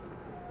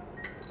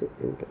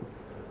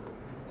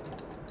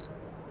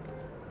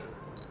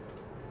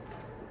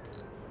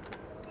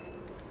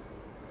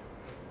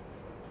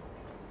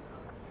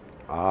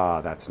 Ah,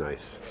 that's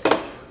nice.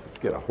 Let's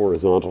get a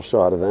horizontal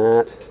shot of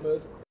that.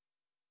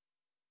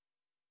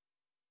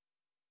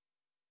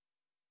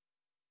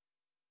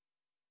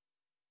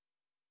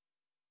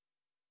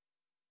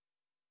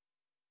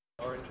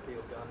 Orange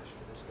peel garnish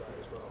for this guy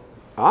as well.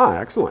 Ah,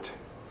 excellent.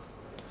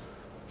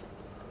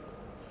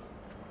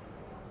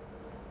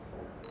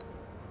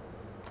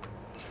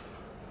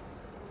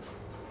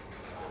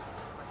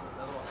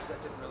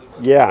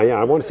 Yeah,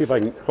 I want to see if I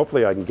can,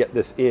 hopefully I can get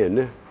this in.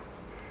 I'm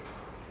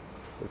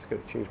just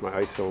going to change my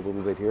ISO a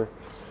little bit here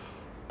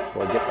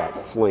so I get that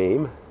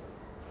flame.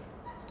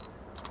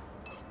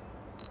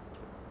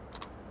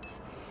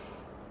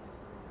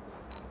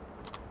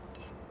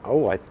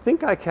 Oh, I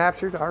think I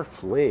captured our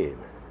flame.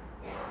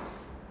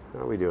 How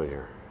are we doing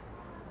here?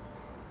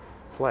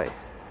 Play.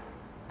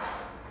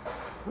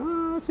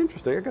 Oh, that's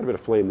interesting. I got a bit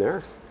of flame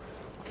there.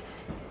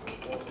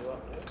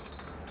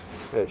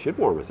 Yeah, it should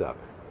warm us up.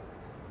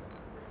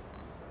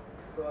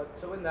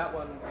 So in that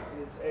one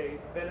is a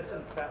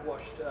venison fat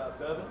washed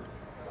bourbon.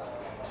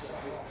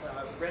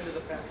 Render the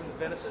fat from the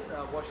venison,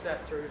 wash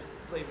that through,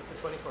 leave it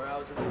for 24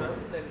 hours in the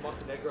bourbon, then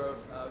Montenegro,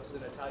 which is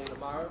an Italian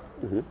Amaro,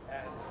 and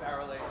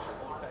barrel aged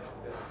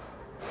old-fashioned bourbon.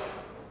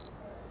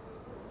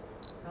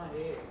 Can't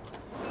hear.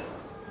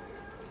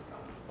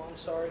 I'm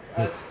sorry.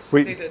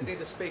 Need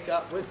to speak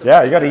up. Where's the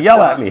Yeah, you got to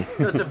yell at me.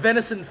 So it's a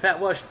venison fat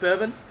washed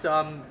bourbon.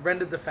 So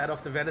rendered the fat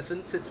off the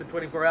venison, sits for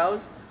 24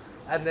 hours.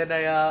 And then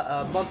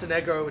a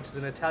Montenegro, which is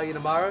an Italian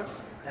Amaro,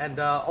 and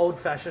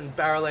old-fashioned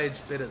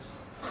barrel-aged bitters.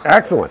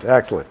 Excellent,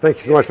 excellent. Thank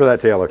you so much for that,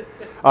 Taylor.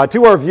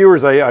 To our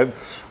viewers,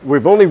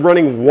 we're only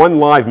running one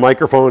live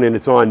microphone, and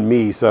it's on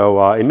me. So,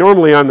 and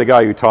normally I'm the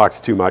guy who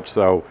talks too much.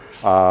 So,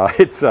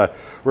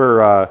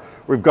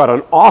 we've got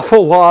an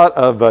awful lot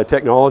of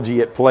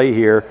technology at play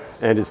here.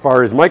 And as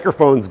far as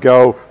microphones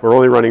go, we're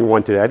only running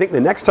one today. I think the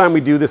next time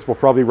we do this, we'll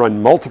probably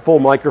run multiple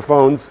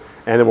microphones,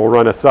 and then we'll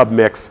run a sub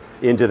mix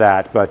into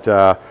that. But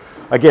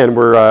again,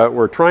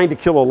 we're trying to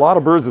kill a lot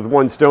of birds with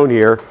one stone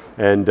here,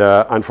 and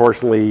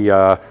unfortunately,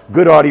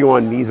 good audio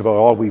on me is about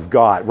all we've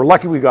got. We're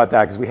lucky we got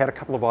that because we had a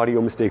couple of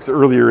audio mistakes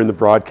earlier in the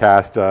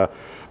broadcast.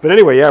 But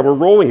anyway, yeah, we're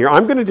rolling here.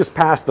 I'm going to just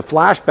pass the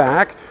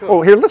flashback. Sure.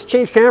 Oh, here, let's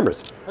change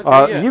cameras.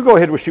 Okay, yeah. You go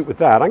ahead and shoot with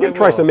that. I'm going to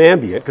try some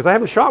ambient because I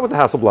haven't shot with the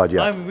Hasselblad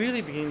yet. I'm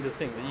really beginning to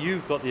think that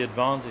you've got the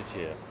advantage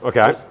here.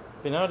 Okay.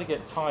 Being able to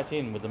get tight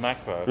in with the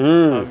macro,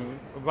 I'm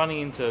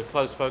running into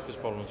close focus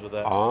problems with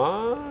that.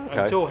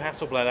 Okay. Until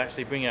Hasselblad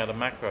actually bring out a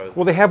macro.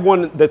 Well, they have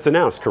one that's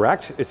announced,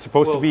 correct? It's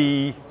supposed to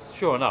be...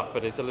 Sure enough,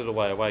 but it's a little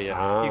way away yet.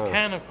 You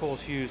can, of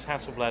course, use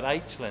Hasselblad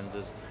H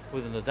lenses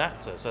with an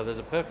adapter, so there's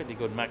a perfectly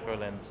good macro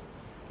lens.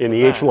 In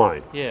the H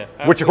line. Yeah.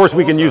 Which, of course,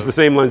 we can use the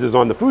same lenses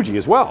on the Fuji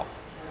as well,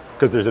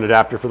 because there's an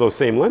adapter for those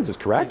same lenses,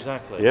 correct?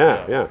 Exactly.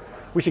 Yeah.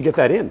 We should get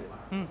that in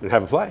and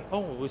have a play. Oh,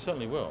 we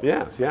certainly will.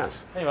 Yes.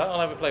 Anyway, I'll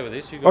have a play with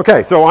this.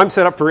 Okay, so I'm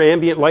set up for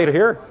ambient light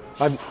here.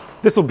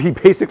 This will be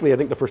basically, I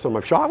think, the first time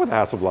I've shot with a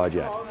Hasselblad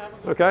yet.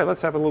 Okay,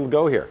 let's have a little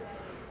go here.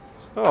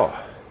 Oh.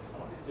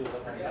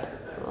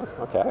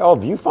 Okay,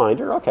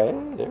 viewfinder. Okay,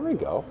 there we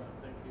go.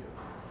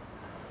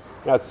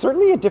 Now, it's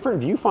certainly a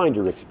different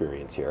viewfinder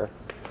experience here.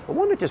 I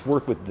want to just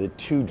work with the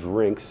two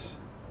drinks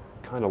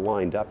kind of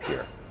lined up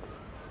here.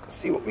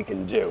 See what we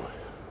can do.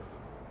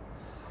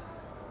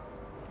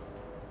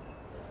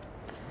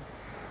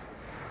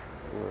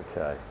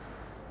 Okay.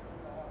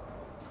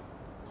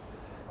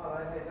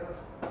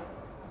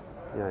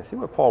 Yeah, I see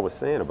what Paul was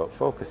saying about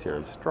focus here.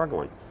 I'm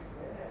struggling.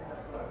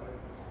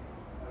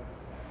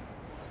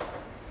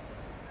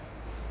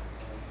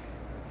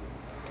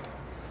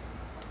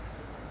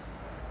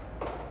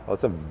 Well,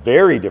 it's a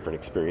very different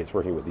experience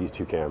working with these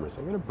two cameras.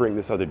 I'm going to bring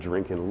this other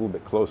drink in a little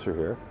bit closer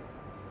here.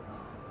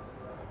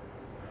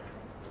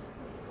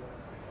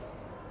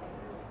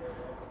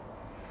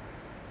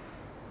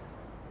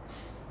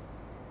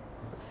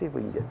 Let's see if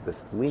we can get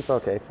this leap.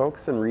 Okay,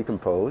 focus and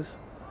recompose.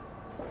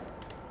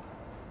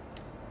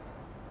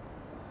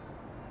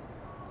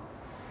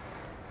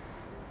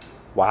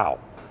 Wow.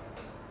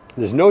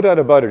 There's no doubt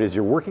about it, as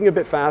you're working a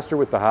bit faster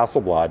with the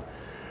Hasselblad,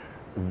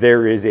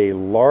 there is a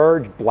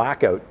large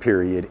blackout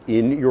period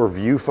in your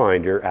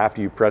viewfinder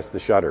after you press the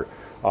shutter.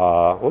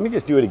 Let me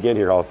just do it again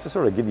here. I'll just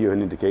sort of give you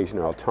an indication.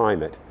 I'll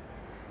time it.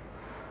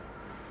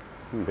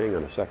 Hang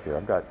on a sec here.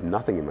 I've got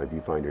nothing in my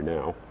viewfinder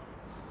now.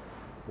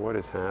 What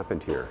has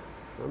happened here?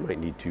 I might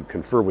need to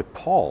confer with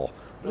Paul.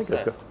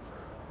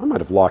 I might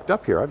have locked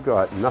up here. I've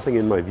got nothing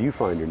in my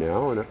viewfinder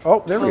now. And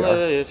oh, there we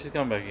are. Yeah, she's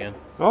coming back again.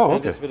 Oh,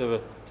 okay. Just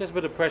a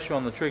bit of pressure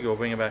on the trigger will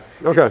bring it back.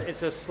 Okay.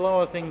 It's a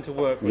slower thing to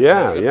work with.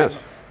 Yeah,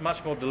 yes.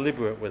 Much more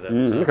deliberate with it.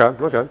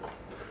 Okay.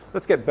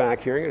 Let's get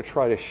back here. I'm going to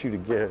try to shoot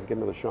again, get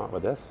another shot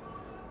with this.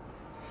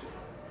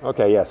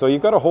 Okay, yeah, so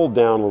you've got to hold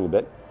down a little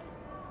bit.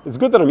 It's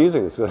good that I'm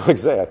using this. Like I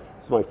say,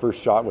 this is my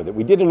first shot with it.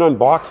 We did an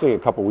unboxing a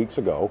couple weeks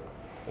ago,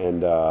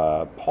 and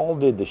Paul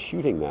did the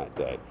shooting that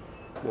day.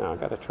 Now, I've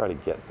got to try to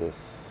get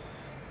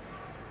this.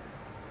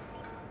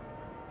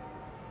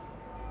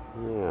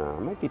 Yeah, I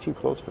might be too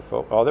close for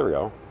focus. Oh, there we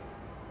go.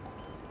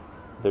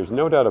 There's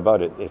no doubt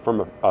about it.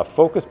 From a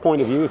focus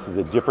point of view, this is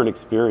a different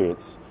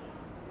experience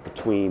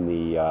between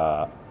the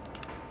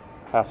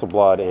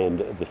Hasselblad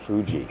and the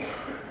Fuji.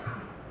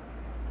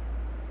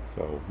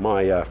 So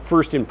my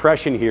first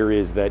impression here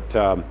is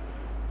that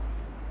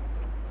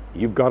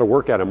you've got to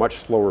work at a much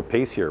slower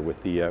pace here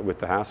with the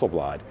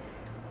Hasselblad.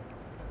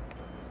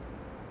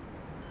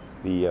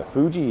 The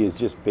Fuji is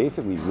just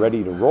basically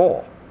ready to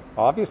roll.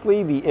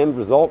 Obviously, the end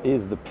result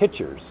is the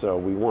pictures, so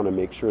we want to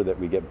make sure that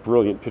we get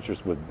brilliant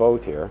pictures with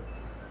both here.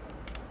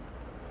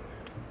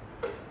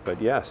 But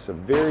yes, a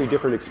very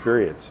different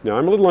experience. Now,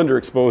 I'm a little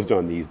underexposed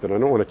on these, but I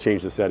don't want to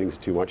change the settings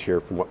too much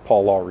here from what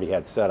Paul already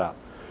had set up.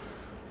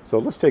 So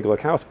let's take a look.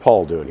 How's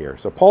Paul doing here?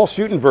 So Paul's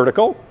shooting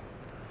vertical.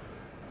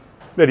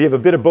 Now, do you have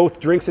a bit of both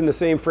drinks in the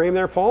same frame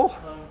there, Paul?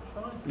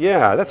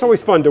 Yeah, that's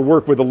always fun to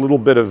work with a little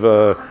bit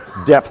of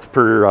depth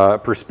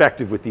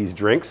perspective with these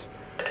drinks.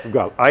 We've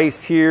got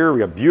ice here, we've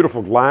got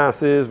beautiful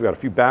glasses, we've got a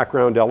few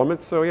background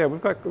elements, so yeah,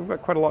 we've got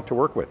quite a lot to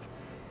work with.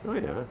 Oh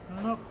yeah.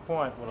 Not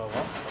quite what I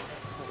want.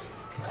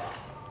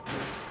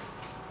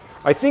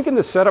 I think in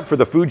the setup for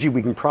the Fuji,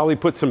 we can probably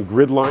put some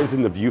grid lines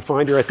in the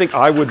viewfinder. I think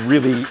I would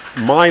really,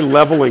 my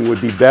leveling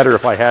would be better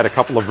if I had a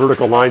couple of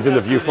vertical lines in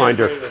the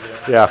viewfinder.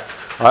 Yeah,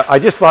 I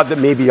just thought that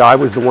maybe I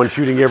was the one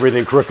shooting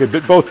everything crooked,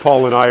 but both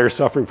Paul and I are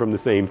suffering from the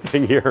same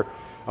thing here.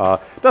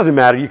 Doesn't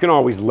matter, you can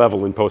always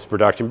level in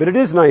post-production, but it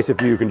is nice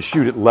if you can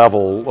shoot it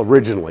level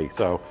originally.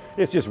 So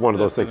it's just one of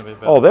those things.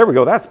 Oh, there we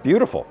go, that's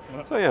beautiful.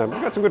 Yep. So yeah,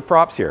 we've got some good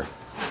props here.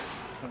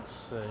 Let's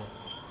see,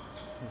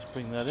 let's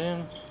bring that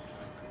in.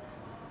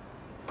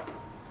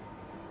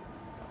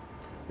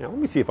 Now let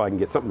me see if I can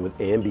get something with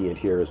ambient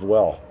here as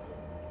well.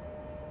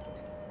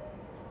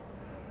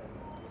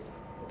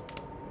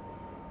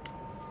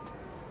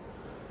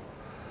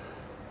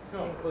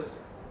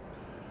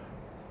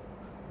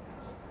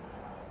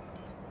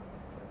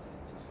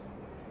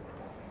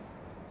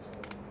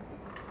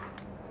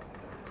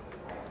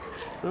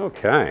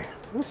 Okay,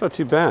 that's not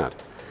too bad.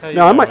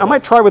 Now I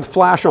might try with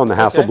flash on the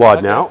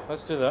Hasselblad now.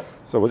 Let's do that.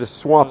 So we'll just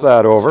swap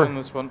that over. Turn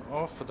this one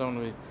off. I don't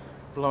want to be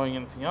blowing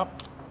anything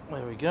up.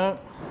 There we go.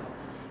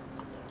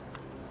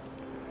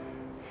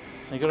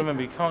 You've got to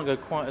remember, you can't go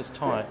quite as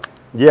tight.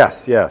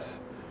 Yes,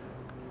 yes.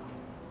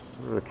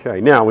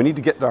 Okay, now we need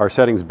to get our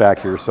settings back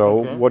here.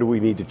 So what do we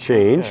need to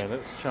change? Okay,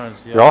 let's change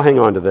the here, I'll hang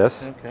on to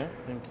this. Okay,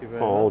 thank you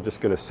very much.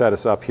 Just going to set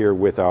us up here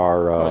with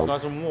our... oh, it's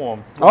nice and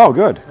warm. Oh,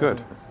 good,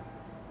 good.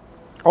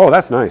 Oh,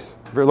 that's nice.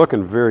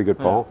 Looking very good,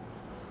 Paul.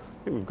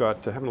 I think we've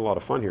got having a lot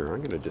of fun here.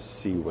 I'm going to just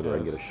see whether I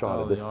can get a shot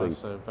of this thing.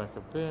 So back a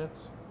bit.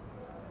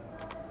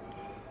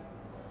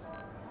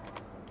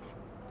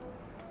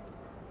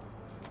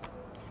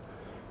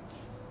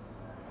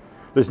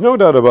 There's no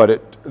doubt about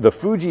it, the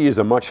Fuji is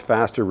a much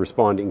faster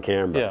responding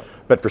camera. Yeah.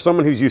 But for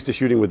someone who's used to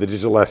shooting with the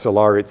digital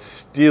SLR, it's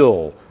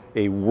still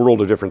a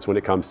world of difference when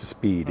it comes to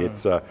speed.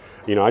 It's,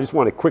 you know, I just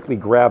want to quickly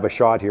grab a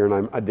shot here,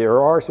 and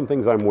there are some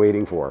things I'm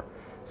waiting for.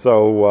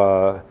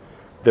 So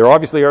there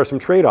obviously are some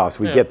trade-offs.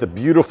 We get the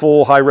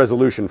beautiful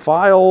high-resolution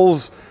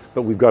files,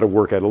 but we've got to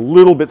work at a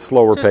little bit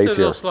slower pace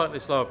here. Just a slightly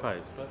slower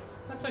pace, but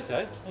that's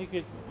okay. You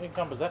could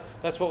encompass that.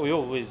 That's what we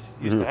always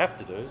used to have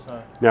to do.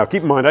 So. Now,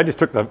 keep in mind, I just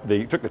took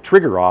the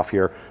trigger off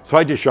here, so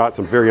I just shot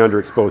some very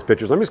underexposed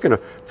pictures. I'm just going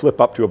to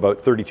flip up to about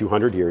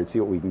 3200 here and see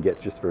what we can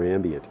get just for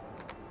ambient.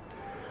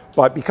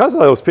 But because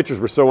those pictures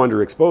were so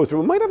underexposed,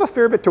 we might have a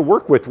fair bit to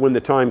work with when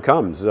the time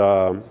comes.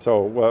 So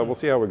we'll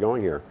see how we're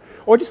going here.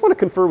 Oh, I just want to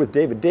confer with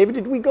David. David,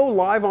 did we go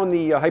live on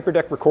the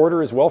Hyperdeck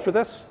recorder as well for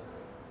this?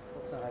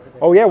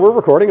 Oh yeah, we're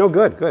recording. Oh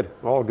good, good.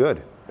 All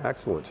good.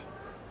 Excellent.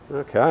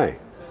 Okay.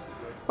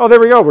 Oh, there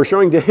we go. We're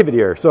showing David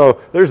here. So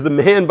there's the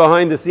man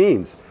behind the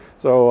scenes.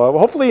 So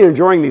hopefully you're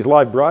enjoying these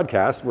live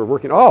broadcasts. We're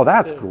working. Oh,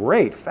 that's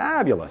great.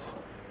 Fabulous.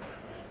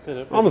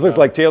 Almost looks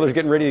like Taylor's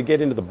getting ready to get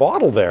into the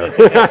bottle there.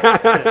 Bit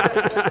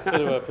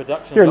of a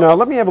production. Here, now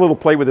let me have a little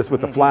play with this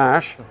with the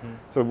flash.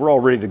 So we're all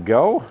ready to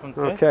go.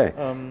 Okay.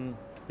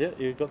 Yeah,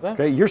 you got that.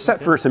 Okay, you're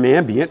set for some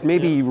ambient.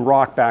 Maybe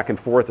rock back and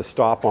forth a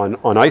stop on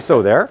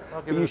ISO there.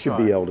 You should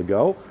be able to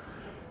go.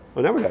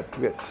 Well, now we got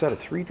a set of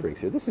 3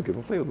 drinks here. This is good.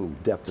 We'll play with a little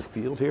depth of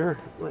field here.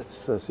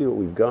 Let's see what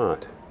we've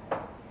got.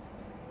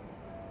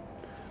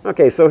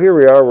 Okay, so here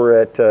we are.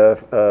 We're at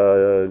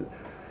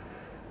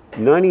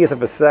 90th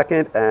of a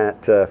second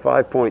at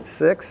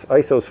 5.6.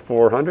 ISO's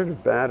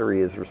 400.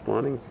 Battery is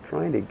responding.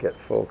 Trying to get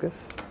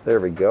focus. There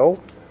we go.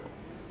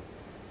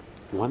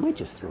 Well, I might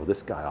just throw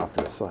this guy off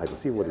to the side. We'll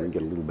see whether we can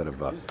get a little bit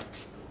of a...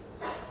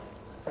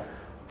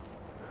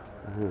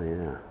 Oh,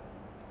 yeah.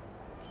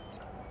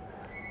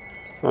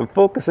 So I'm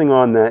focusing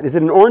on that. Is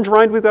it an orange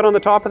rind we've got on the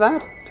top of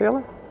that,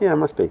 Taylor? Yeah, it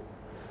must be.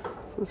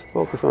 Let's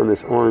focus on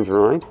this orange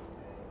rind.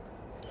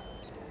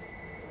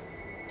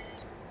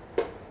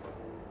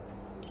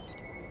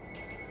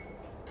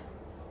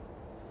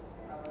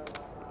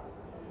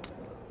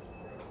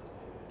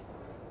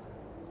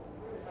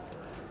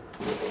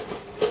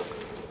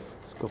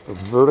 Go for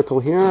vertical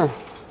here.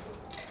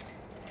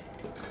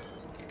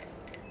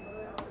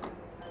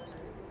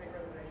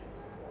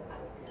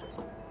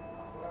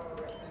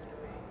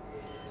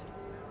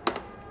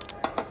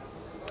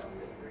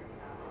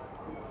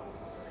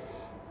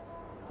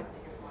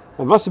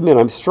 I must admit,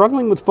 I'm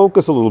struggling with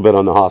focus a little bit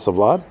on the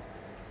Hasselblad.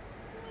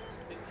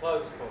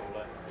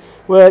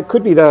 Well, it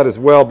could be that as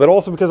well, but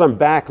also because I'm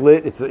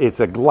backlit, it's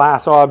a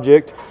glass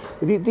object.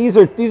 These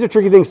are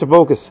tricky things to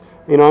focus.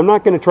 You know, I'm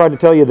not going to try to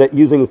tell you that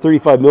using the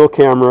 35mm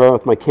camera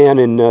with my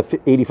Canon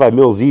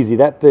 85mm is easy.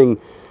 That thing,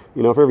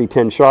 you know, for every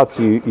 10 shots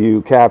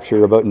you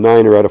capture, about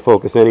 9 are out of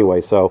focus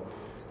anyway. So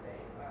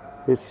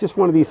it's just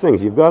one of these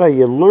things. You've got to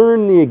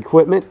learn the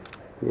equipment,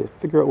 you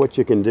figure out what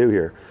you can do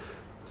here.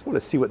 Just want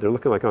to see what they're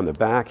looking like on the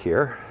back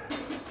here.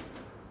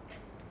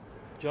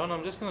 John,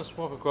 I'm just going to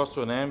swap across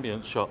to an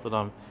ambient shot that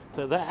I'm...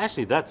 So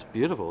actually, that's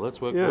beautiful.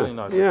 That's worked really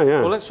nicely. Yeah,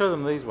 yeah. Well, let's show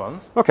them these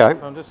ones. Okay.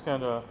 I'm just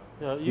going to...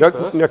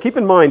 Now, keep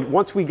in mind,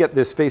 once we get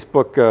this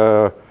Facebook,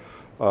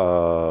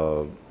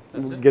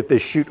 get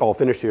this shoot all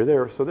finished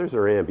here, so there's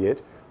our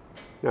ambient.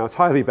 Now it's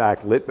highly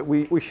backlit, but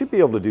we should be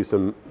able to do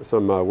some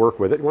work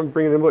with it. You want to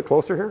bring it in a bit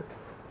closer here?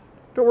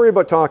 Don't worry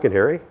about talking,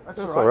 Harry.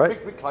 That's all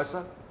right. A bit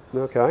closer.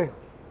 Okay.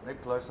 A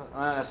bit closer.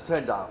 It's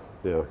turned off.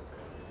 Yeah.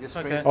 Your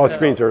screen's oh,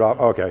 screen's turned off.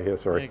 Okay, yeah,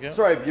 sorry.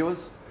 Sorry, viewers.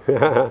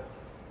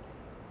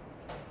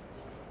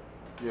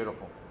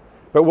 Beautiful.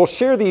 But we'll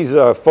share these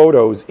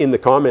photos in the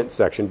comment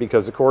section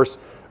because, of course,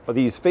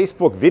 these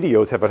Facebook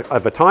videos have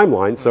a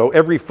timeline, so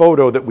every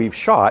photo that we've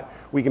shot,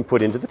 we can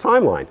put into the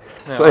timeline.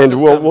 Now, So,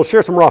 and we'll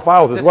share some raw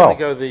files as well. Just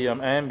go the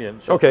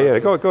ambient shot. Okay, yeah,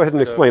 go ahead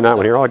and explain that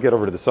one here. I'll get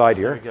over to the side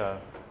There we here. go.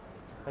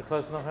 Are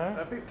close enough,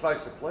 Harry? A bit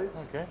closer, please.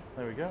 Okay,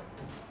 there we go.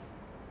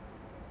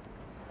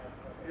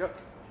 Yep.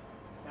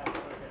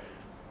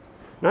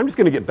 Now I'm just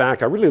going to get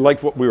back. I really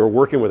liked what we were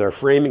working with our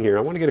framing here.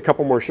 I want to get a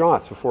couple more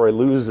shots before I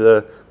lose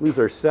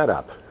our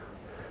setup.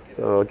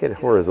 So I'll get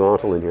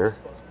horizontal in here.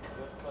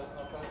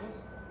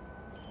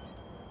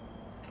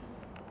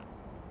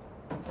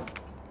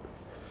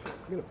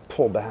 I'm going to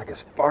pull back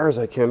as far as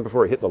I can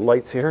before I hit the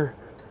lights here.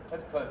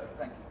 That's perfect,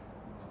 thank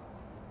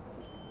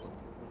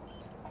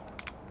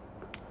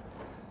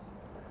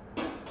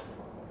you.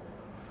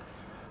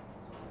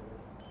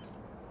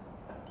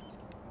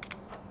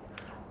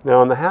 Now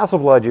on the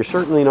Hasselblad, you're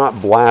certainly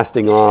not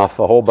blasting off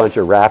a whole bunch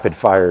of rapid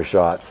fire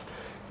shots.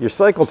 Your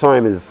cycle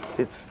time is,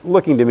 it's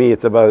looking to me,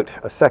 it's about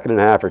 1.5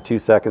 seconds or 2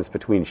 seconds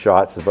between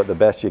shots is about the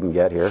best you can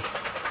get here.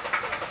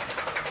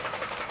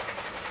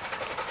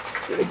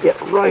 Gonna get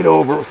right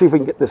over, we'll see if we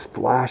can get this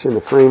flash in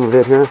the frame of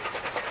it here.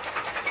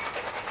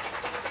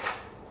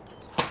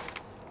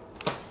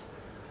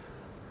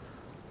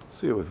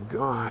 See what we've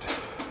got.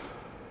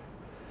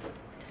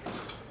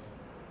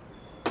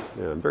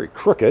 Yeah, I'm very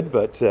crooked,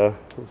 but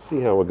we'll see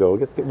how we go.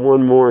 Let's get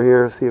one more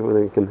here, see if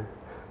we can.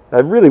 I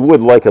really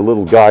would like a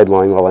little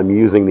guideline while I'm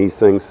using these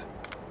things.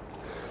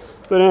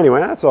 But anyway,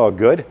 that's all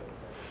good.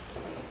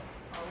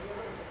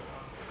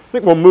 I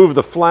think we'll move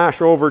the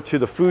flash over to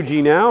the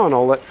Fuji now, and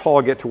I'll let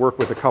Paul get to work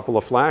with a couple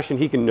of flash, and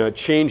he can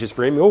change his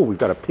frame. Oh, we've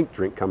got a pink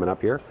drink coming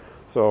up here.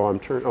 So I'm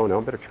oh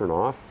no, better turn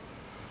off.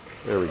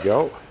 There we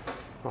go.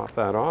 Pop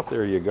that off,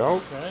 there you go.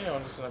 Okay, I'm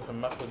just going to have to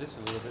muffle this a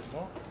little bit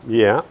more.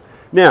 Yeah.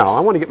 Now, I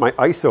want to get my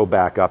ISO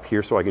back up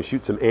here so I can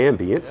shoot some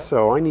ambient,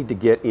 so I need to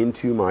get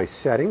into my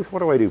settings. What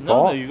do I do,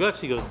 Paul? No, you've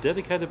actually got a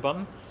dedicated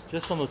button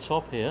just on the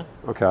top here.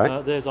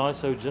 Okay. There's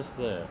ISO just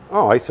there.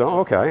 Oh, ISO,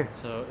 okay.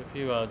 So if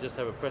you just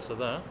have a press of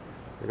that.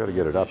 I got to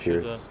get it up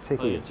here. Should, It's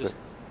taking a sec.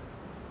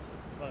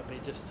 Might be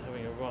just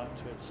having a right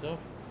to itself.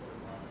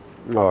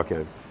 Oh, okay.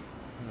 There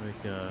we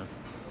go.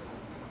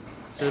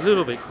 It's a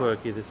little bit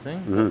quirky, this thing.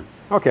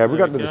 Mm-hmm. Okay, we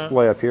got the go.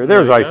 display up here.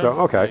 There's There we ISO.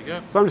 go. Okay. There you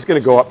go. So I'm just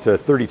going to go up to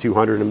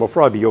 3200, and we'll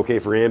probably be okay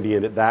for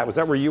ambient at that. Was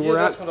that where you were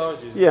that's at? what I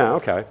was using. Yeah,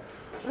 okay.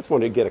 I just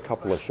wanted to get a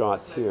couple of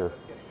shots here.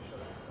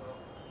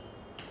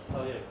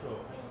 Oh yeah, cool.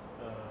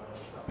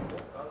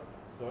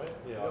 Sorry?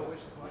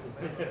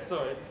 Yeah,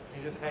 sorry.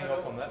 You just hang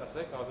off on that a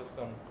sec. I'll just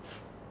going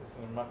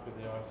to muck with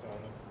the ISO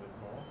on this a bit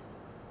more.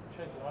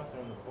 Change the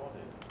ISO on the body.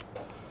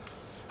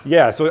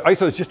 Yeah, so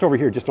ISO is just over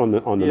here, just on the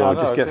Yeah, knob.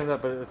 no, Just I've get. seen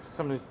that, but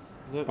somebody's.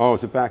 Oh,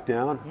 is it back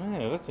down?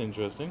 Yeah, that's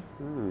interesting.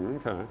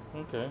 Okay.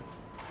 Okay.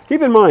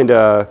 Keep in mind,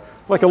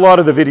 like a lot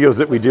of the videos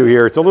that we do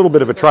here, it's a little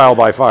bit of a trial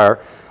by fire.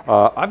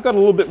 I've got a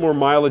little bit more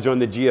mileage on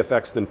the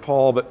GFX than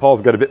Paul, but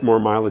Paul's got a bit more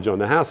mileage on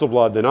the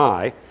Hasselblad than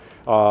I.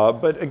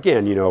 But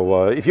again, you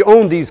know, if you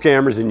owned these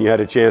cameras and you had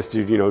a chance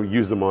to, you know,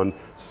 use them on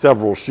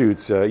several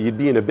shoots, you'd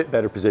be in a bit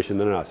better position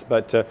than us.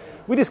 But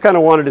we just kind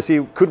of wanted to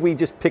see, could we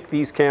just pick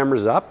these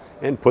cameras up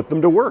and put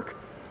them to work?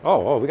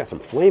 Oh, we got some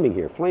flaming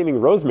here, flaming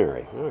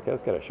rosemary. Okay,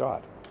 let's get a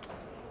shot.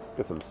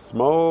 Get some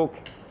smoke.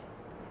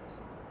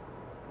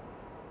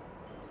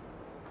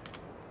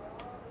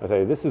 I tell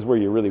you, this is where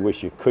you really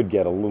wish you could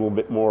get a little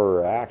bit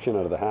more action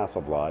out of the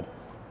Hasselblad.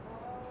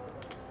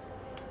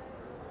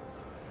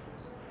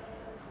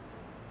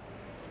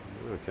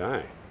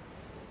 Okay.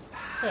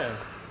 Yeah.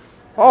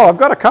 Oh, I've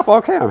got a couple.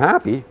 Okay, I'm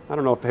happy. I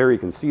don't know if Harry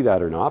can see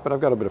that or not, but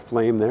I've got a bit of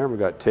flame there. We've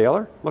got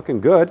Taylor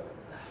looking good.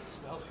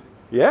 Smells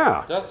good.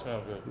 Yeah. It does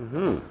smell good.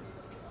 Mm-hmm.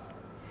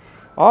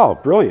 Oh,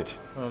 brilliant.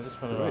 Oh, this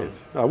one Brilliant.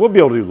 We'll be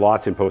able to do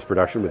lots in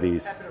post-production with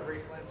these. Happy to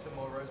reflame some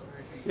more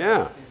rosemary if you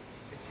Yeah.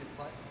 if you'd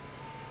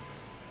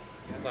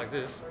like. like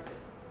this.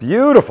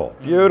 Beautiful,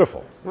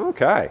 beautiful.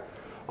 Okay.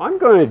 I'm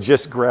going to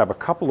just grab a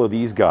couple of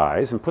these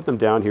guys and put them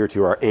down here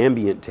to our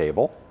ambient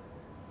table.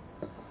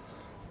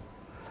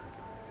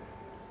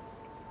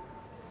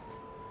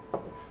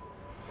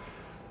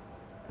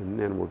 And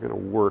then we're going to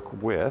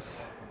work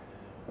with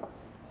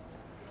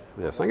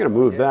this. I'm going to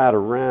move that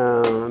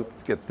around.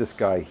 Let's get this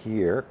guy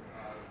here.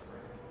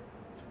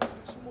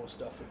 Some more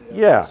stuff with the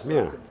Yeah, smoke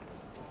yeah. and-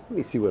 Let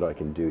me see what I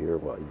can do here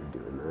while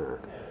you're doing that.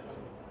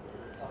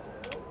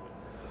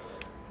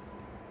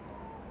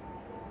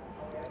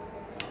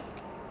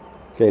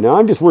 Okay, now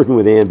I'm just working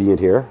with ambient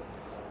here.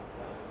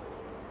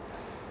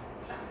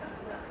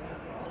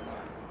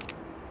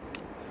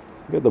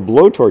 Got the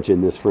blowtorch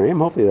in this frame.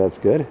 Hopefully that's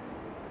good.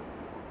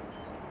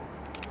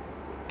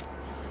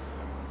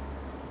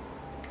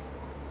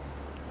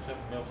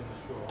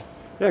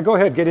 Yeah, go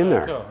ahead, get in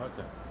there. Go,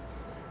 okay.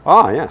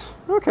 Ah, yes.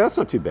 Okay, that's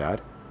not too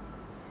bad.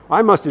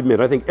 I must admit,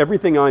 I think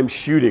everything I'm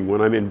shooting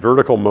when I'm in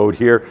vertical mode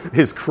here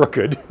is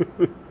crooked.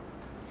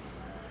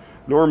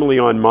 Normally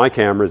on my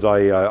cameras,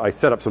 I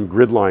set up some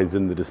grid lines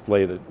in the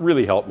display that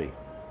really help me.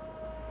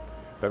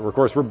 But of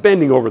course, we're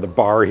bending over the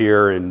bar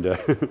here, and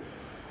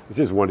it's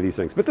just one of these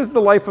things. But this is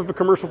the life of a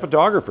commercial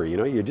photographer, you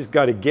know? You just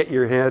got to get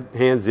your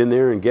hands in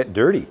there and get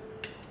dirty.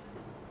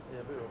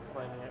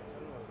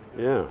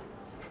 Yeah.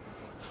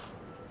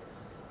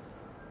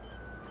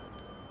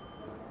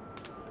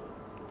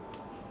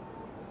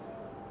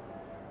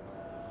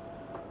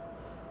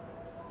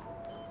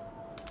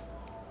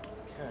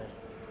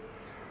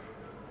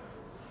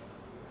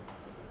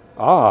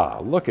 Ah,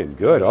 looking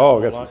good. Oh,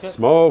 we got some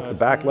smoke. The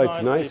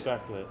backlight's nice.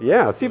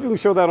 Yeah, let's see if we can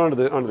show that onto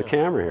the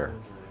camera here.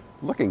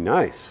 Looking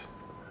nice.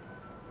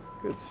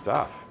 Good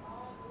stuff.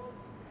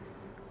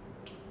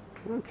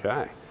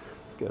 Okay,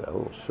 let's get a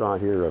little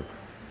shot here of.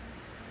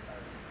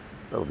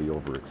 That'll be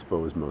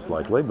overexposed most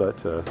likely, but.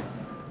 Get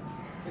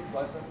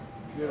closer.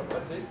 Beautiful.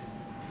 That's it.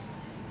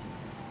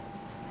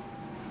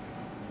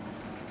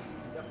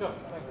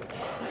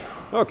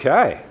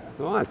 Okay,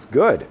 well that's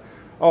good.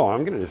 Oh,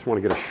 I'm gonna just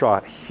want to get a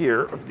shot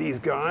here of these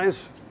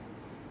guys.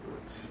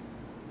 Let's...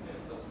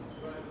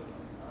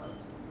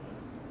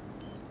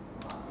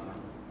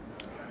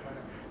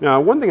 Now,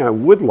 one thing I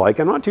would like,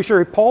 I'm not too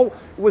sure, Paul,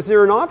 was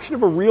there an option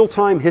of a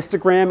real-time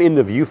histogram in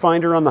the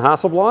viewfinder on the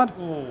Hasselblad?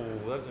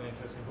 Oh, that's an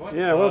interesting point.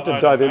 Yeah, we'll have to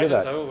dive into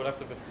that. So we'll have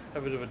to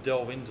have a bit of a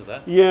delve into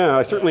that. Yeah,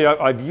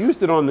 I've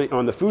used it on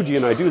the Fuji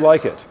and I do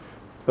like it.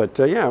 But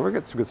yeah, we've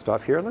got some good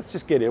stuff here. Let's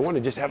just get in. I want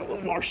to just have a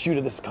little more shoot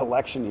of this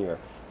collection here.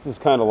 This is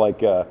kind of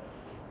like,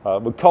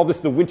 we'll call this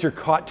the winter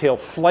cocktail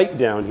flight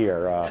down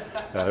here.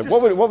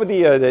 What would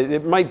the,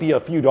 it might be a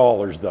few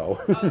dollars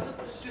though.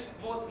 Just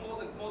more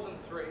than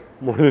three.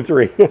 More than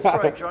three.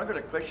 Sorry, John, I've got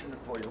a question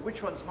for you.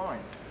 Which one's mine?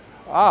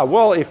 Ah,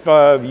 well, if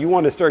you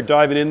want to start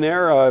diving in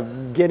there,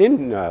 get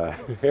in,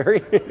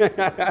 Harry.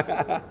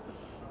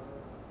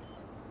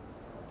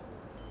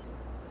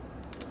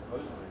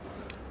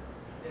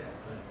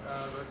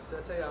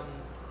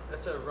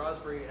 That's a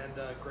raspberry and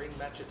green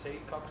matcha tea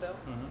cocktail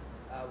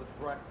with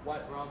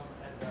white rum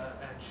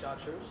and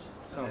chartreuse.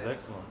 Sounds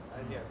excellent.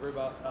 And yeah,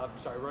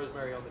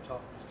 rosemary on the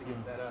top, just to give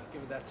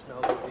it that smell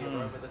with the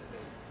aroma that it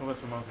needs.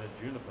 Almost reminds me of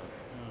juniper.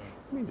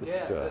 Let me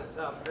just, yeah, it's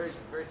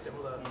very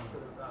similar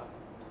sort of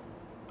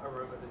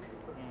aroma that you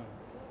put.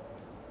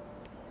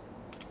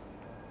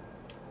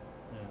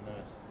 Yeah,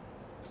 nice.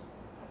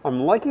 I'm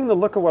liking the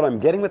look of what I'm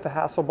getting with the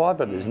Hasselblad,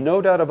 but there's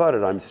no doubt about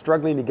it, I'm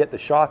struggling to get the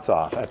shots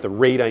off at the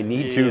rate I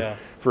need to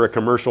for a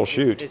commercial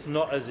shoot. It's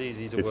not as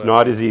easy to work. It's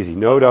not as easy,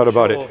 no doubt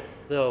about it.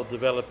 They'll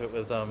develop it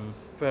with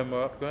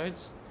firmware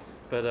upgrades,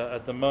 but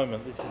at the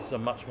moment this is a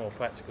much more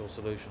practical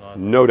solution, I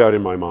think. No doubt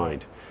in my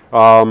mind.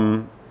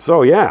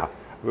 So yeah,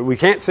 we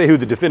can't say who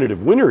the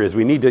definitive winner is.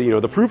 We need to,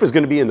 the proof is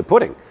going to be in the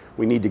pudding.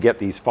 We need to get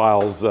these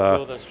files,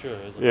 well, that's true,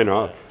 isn't it?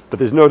 Yeah. But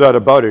there's no doubt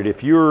about it.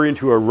 If you're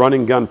into a run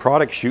and gun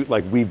product shoot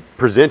like we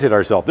presented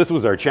ourselves, this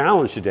was our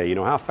challenge today.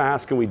 How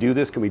fast can we do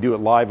this? Can we do it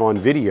live on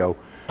video?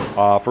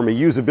 From a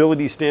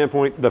usability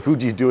standpoint, the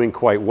Fuji's doing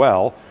quite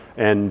well.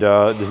 And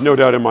there's no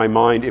doubt in my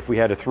mind if we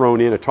had thrown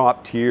in a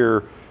top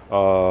tier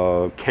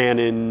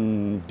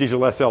Canon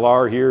digital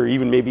SLR here,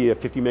 even maybe a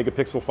 50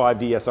 megapixel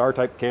 5D SR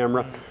type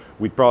camera,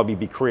 we'd probably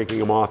be cranking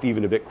them off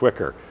even a bit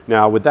quicker.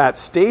 Now, with that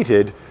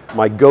stated,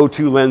 my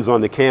go-to lens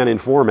on the Canon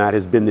format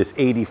has been this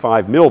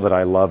 85mm that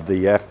I love,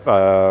 the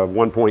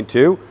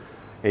f1.2,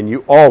 and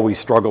you always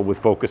struggle with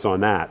focus on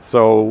that.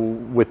 So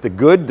with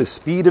the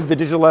speed of the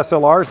digital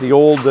SLRs, the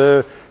old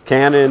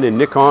Canon and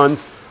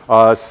Nikons,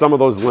 some of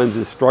those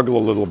lenses struggle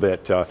a little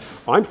bit.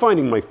 I'm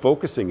finding my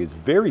focusing is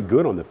very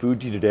good on the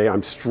Fuji today.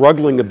 I'm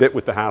struggling a bit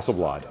with the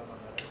Hasselblad.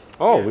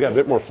 Oh, we got a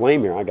bit more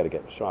flame here. I got to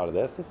get a shot of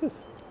this.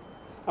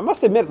 I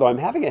must admit, though, I'm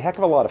having a heck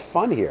of a lot of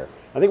fun here.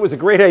 I think it was a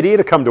great idea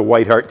to come to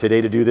White Hart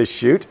today to do this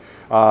shoot.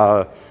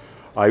 I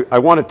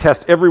want to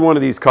test every one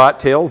of these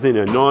cocktails in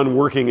a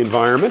non-working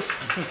environment,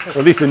 or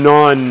at least a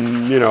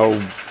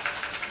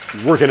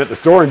working at the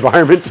store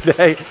environment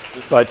today.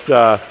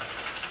 But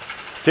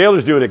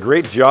Taylor's doing a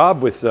great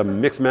job with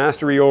some mix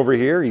mastery over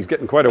here. He's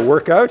getting quite a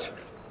workout.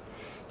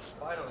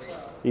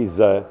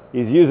 He's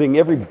using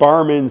every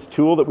barman's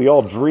tool that we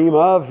all dream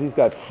of. He's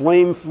got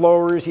flame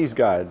throwers, he's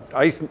got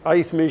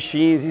ice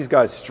machines, he's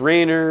got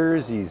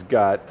strainers, he's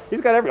got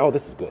every, oh,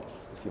 this is good.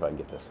 Let's see if I can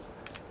get this.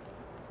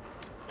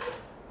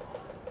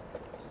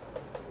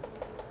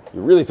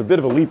 It's a bit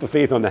of a leap of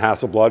faith on the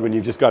Hasselblad when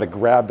you've just got to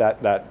grab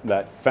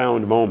that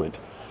found moment.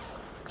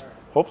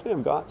 Hopefully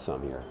I've got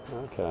some here.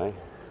 Okay.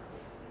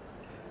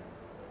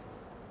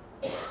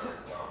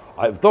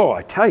 Though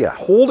I tell you,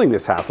 holding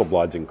this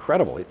Hasselblad's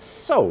incredible. It's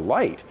so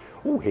light.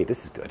 Oh, hey,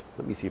 this is good.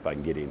 Let me see if I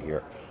can get in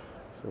here.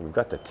 So we've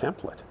got the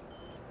template.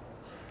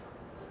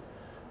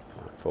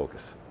 Come on,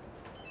 focus.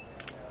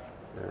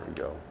 There we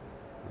go.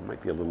 It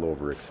might be a little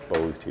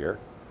overexposed here.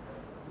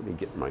 Let me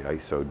get my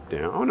ISO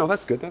down. Oh no,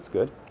 that's good. That's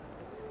good.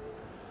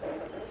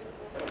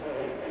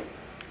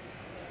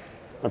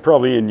 I'm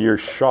probably in your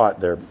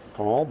shot there,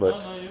 Paul, but.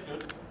 No, you're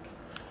good.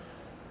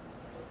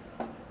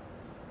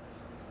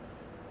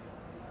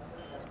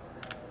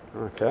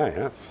 Okay,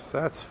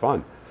 that's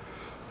fun.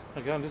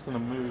 Okay, I'm just going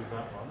to move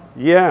that one.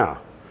 Yeah.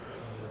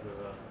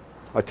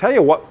 I'll tell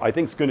you what I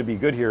think is going to be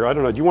good here. I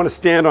don't know. Do you want to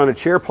stand on a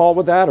chair, Paul,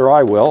 with that, or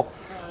I will?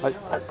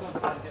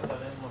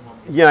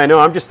 Yeah, I know.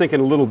 I'm just thinking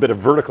a little bit of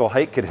vertical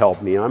height could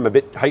help me. I'm a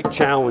bit height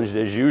challenged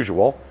as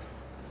usual.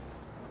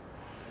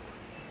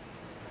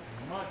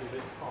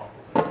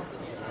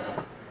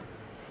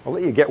 I'll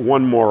let you get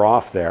one more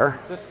off there.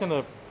 Just going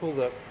to pull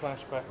that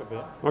flash back a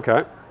bit.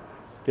 Okay.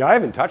 Yeah, I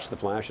haven't touched the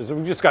flashes.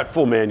 We've just got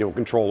full manual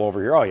control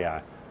over here. Oh, yeah.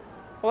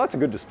 Well, that's a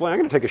good display. I'm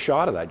going to take a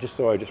shot of that just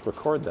so I just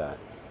record that.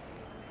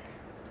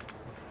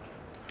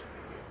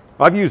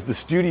 I've used the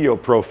Studio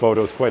Pro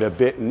photos quite a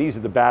bit, and these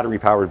are the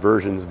battery-powered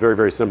versions, very,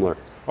 very similar.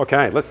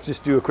 Okay, let's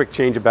just do a quick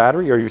change of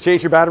battery. Or you've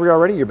changed your battery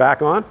already? You're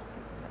back on?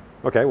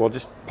 Okay, well,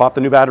 just pop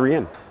the new battery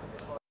in.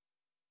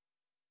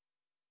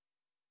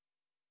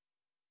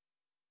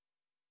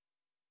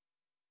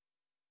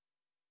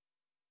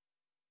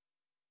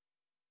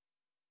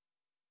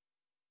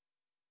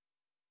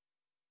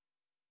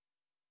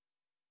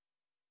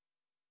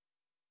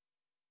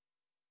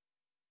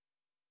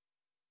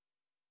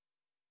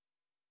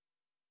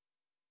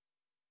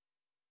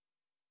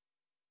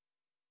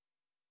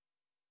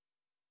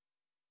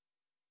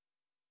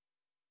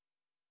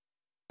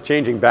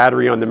 Changing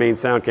battery on the main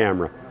sound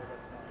camera.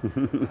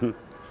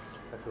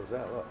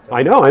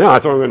 I know.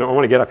 That's what I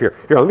want to get up here.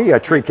 Here, let me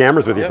trade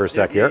cameras with you for a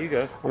sec here. You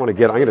go. I'm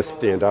going to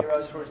stand up.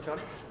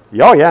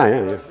 Oh,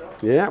 yeah.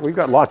 Yeah, we've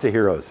got lots of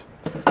heroes.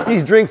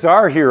 These drinks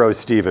are heroes,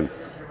 Stephen.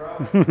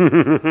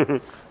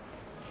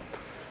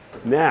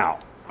 Now,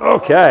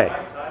 okay.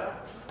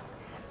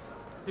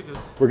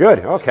 We're good,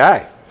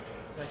 okay.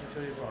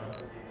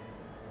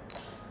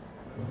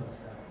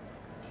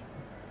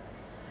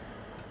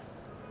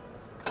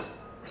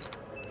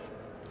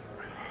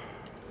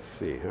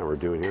 See how we're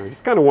doing here. I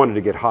just kind of wanted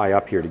to get high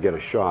up here to get a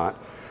shot.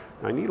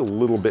 I need a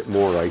little bit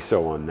more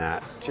ISO on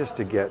that just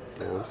to get,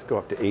 let's go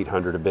up to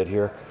 800 a bit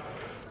here.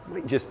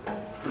 I'm just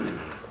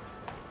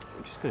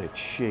going to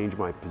change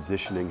my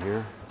positioning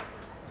here.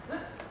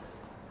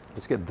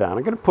 Let's get that.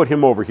 I'm going to put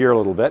him over here a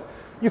little bit.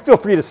 You feel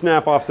free to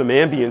snap off some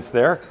ambience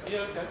there.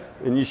 Yeah, okay.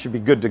 And you should be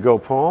good to go,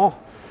 Paul.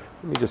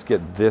 Let me just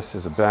get this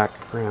as a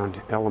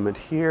background element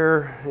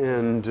here.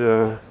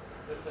 And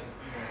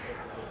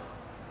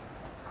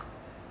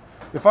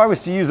if I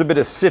was to use a bit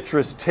of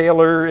citrus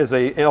Taylor as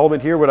an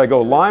element here, would I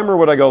go lime or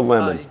would I go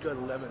lemon? You'd go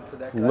lemon for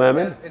that guy.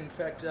 Lemon? In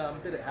fact, a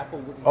bit of apple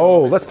wouldn't.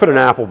 Oh, let's put an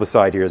apple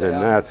beside here then.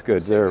 That's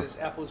good. There.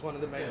 Apple's one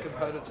of the main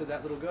components of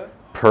that little guy.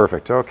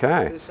 Perfect.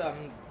 Okay. This,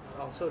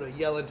 I'll sort of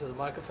yell into the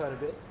microphone a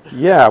bit.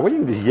 Yeah, well, you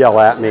can just yell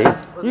at me.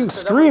 You can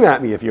scream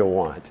at me if you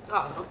want.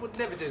 Oh, I would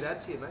never do that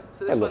to you, mate.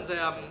 So this one's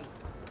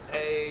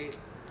a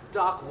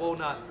dark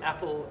walnut,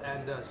 apple,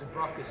 and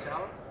Zubrowka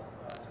sour.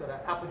 It's got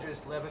apple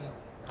juice, lemon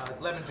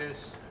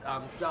juice,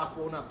 dark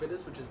walnut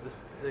bitters, which is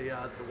the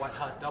white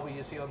heart W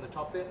you see on the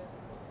top there,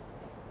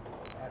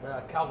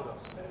 and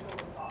Calvados.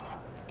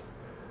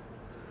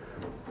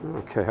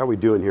 Okay, how are we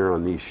doing here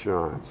on these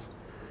shots?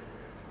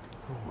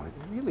 Oh,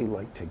 I'd really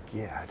like to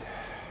get,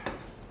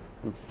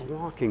 I'm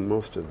blocking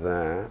most of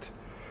that.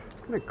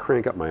 I'm going to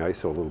crank up my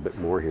ISO a little bit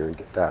more here and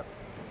get that.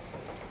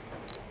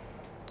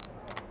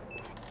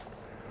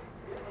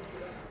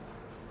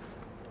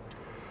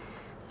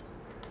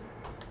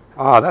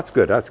 Ah, that's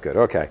good,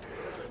 okay.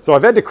 So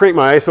I've had to crank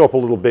my ISO up a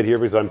little bit here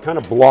because I'm kind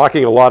of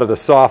blocking a lot of the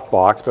soft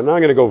box, but now I'm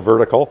going to go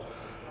vertical.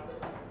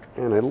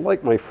 And I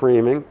like my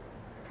framing.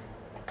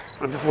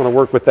 I just want to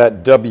work with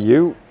that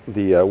W,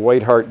 the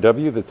white heart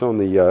W that's on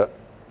the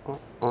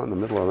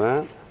middle of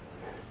that.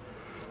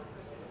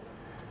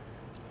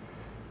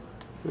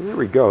 And there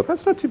we go.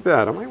 That's not too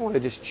bad. I might want to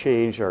just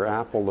change our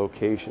Apple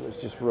location.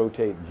 Let's just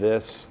rotate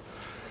this.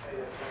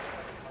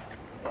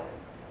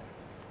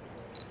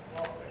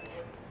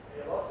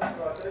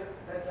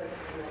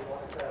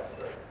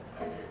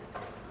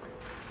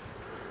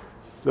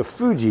 The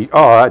Fuji,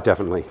 oh,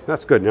 definitely.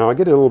 That's good. Now I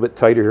get it a little bit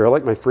tighter here. I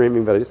like my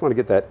framing, but I just want to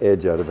get that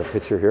edge out of the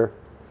picture here.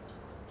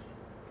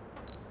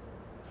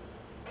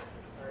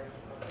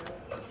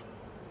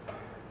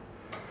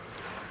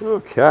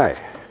 Okay.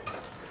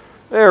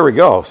 There we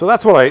go. So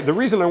that's what the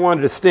reason I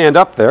wanted to stand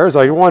up there is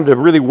I wanted to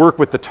really work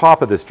with the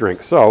top of this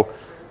drink. So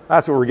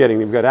that's what we're getting.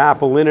 We've got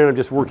apple in it. I'm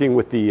just working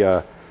with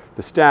the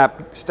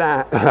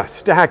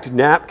stacked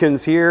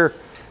napkins here.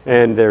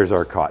 And there's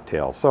our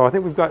cocktail. So I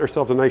think we've got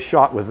ourselves a nice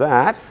shot with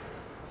that.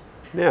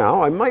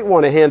 Now, I might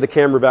want to hand the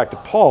camera back to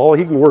Paul.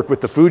 He can work with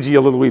the Fuji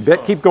a little wee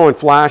bit. Keep going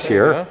flash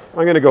here.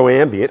 I'm going to go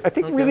ambient. I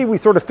think really we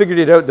sort of figured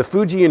it out. The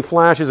Fuji and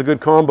flash is a good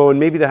combo, and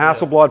maybe the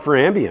Hasselblad for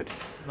ambient.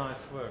 Nice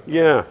work.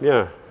 Yeah. Let me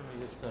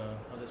just,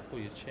 I'll just pull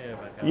your chair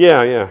back out.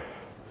 Yeah.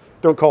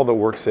 Don't call the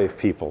WorkSafe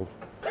people.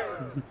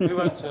 We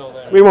won't tell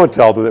them. We won't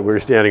tell them that we're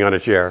standing on a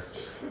chair.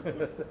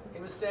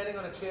 He was standing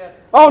on a chair.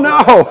 Oh,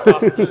 no!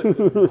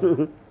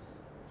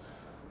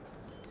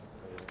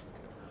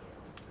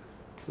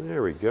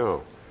 There we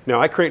go. Now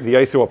I cranked the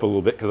ISO up a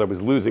little bit because I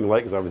was losing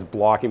light because I was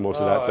blocking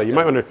most of that. So you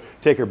might want to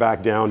take her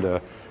back down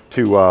to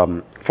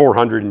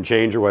 400 and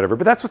change or whatever.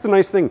 But that's what's the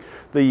nice thing.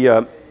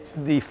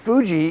 The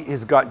Fuji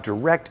has got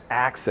direct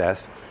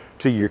access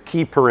to your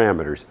key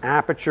parameters: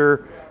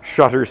 aperture,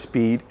 shutter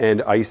speed,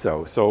 and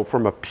ISO. So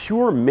from a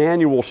pure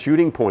manual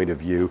shooting point of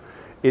view,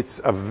 it's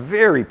a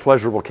very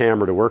pleasurable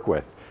camera to work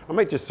with. I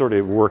might just sort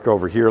of work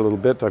over here a little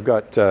bit. I've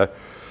got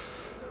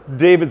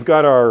David's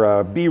got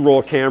our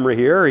B-roll camera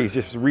here. He's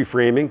just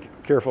reframing.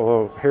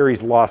 Careful,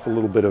 Harry's lost a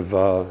little bit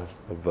of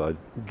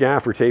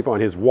gaffer tape on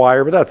his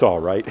wire, but that's all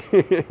right.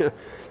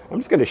 I'm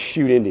just going to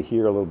shoot into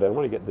here a little bit. I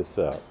want to get this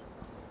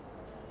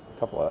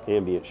couple of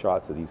ambient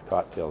shots of these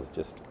cocktails.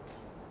 Just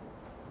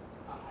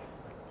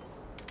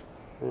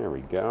there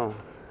we go.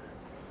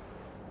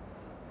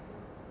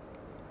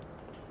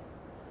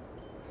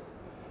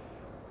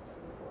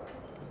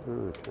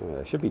 Okay,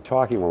 I should be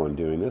talking while I'm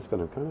doing this, but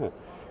I'm kind of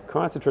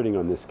concentrating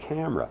on this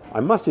camera.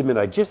 I must admit,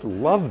 I just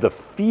love the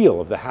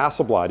feel of the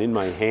Hasselblad in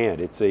my hand.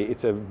 It's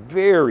a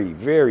very,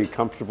 very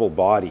comfortable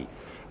body.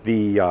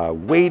 The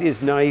weight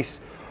is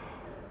nice.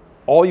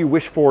 All you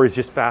wish for is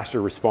just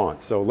faster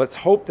response. So let's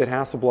hope that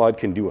Hasselblad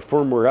can do a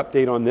firmware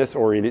update on this,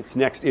 or in its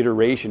next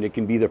iteration, it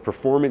can be the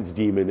performance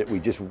demon that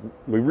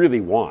we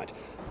really want.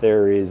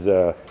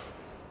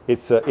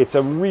 It's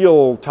a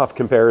real tough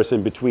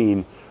comparison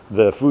between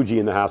the Fuji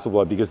and the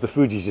Hasselblad, because the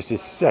Fuji just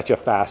is such a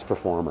fast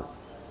performer.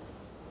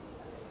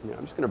 Yeah,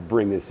 I'm just going to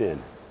bring this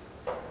in.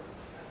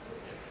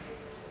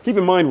 Keep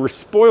in mind, we're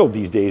spoiled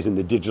these days in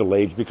the digital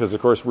age because,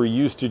 of course, we're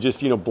used to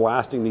just,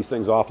 blasting these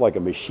things off like a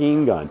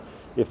machine gun.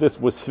 If this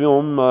was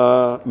film,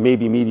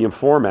 maybe medium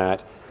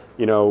format,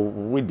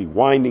 we'd be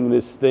winding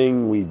this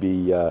thing, we'd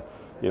be,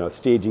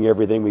 staging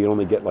everything. We'd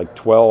only get like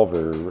 12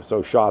 or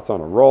so shots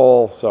on a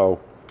roll. So,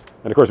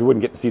 and of course, we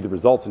wouldn't get to see the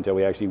results until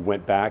we actually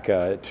went back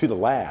to the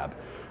lab.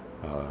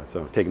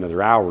 So take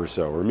another hour or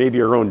so, or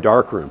maybe our own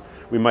darkroom.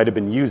 We might have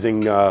been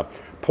using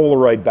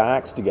Polaroid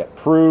backs to get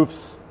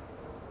proofs.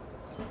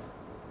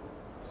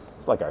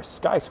 It's like our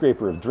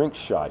skyscraper of drinks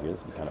shot here.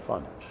 This would be kind of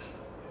fun.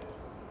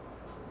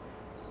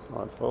 Come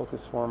on,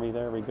 focus for me.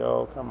 There we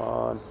go. Come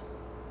on.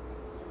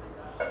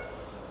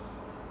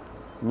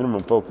 Minimum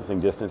focusing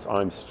distance.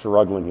 I'm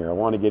struggling here. I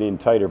want to get in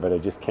tighter, but I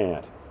just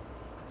can't.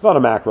 It's not a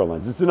macro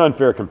lens. It's an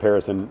unfair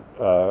comparison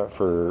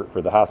for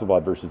the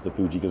Hasselblad versus the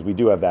Fuji, because we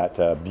do have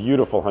that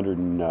beautiful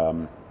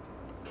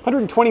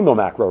 120 mil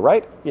macro,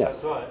 right?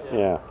 Yes. That's right,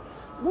 yeah.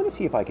 I want to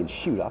see if I can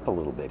shoot up a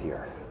little bit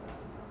here.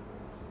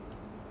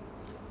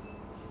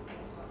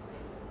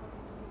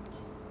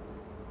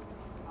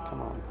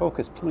 Come on,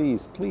 focus,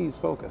 please, please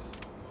focus.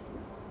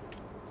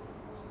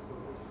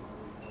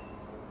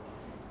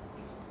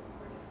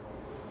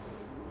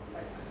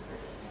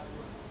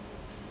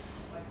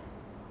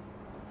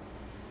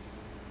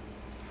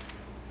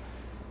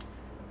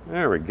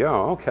 There we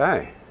go,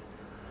 okay.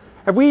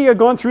 Have we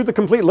gone through the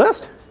complete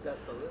list?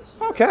 That's the list.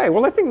 Okay,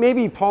 well, I think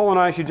maybe Paul and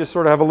I should just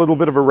sort of have a little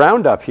bit of a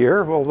roundup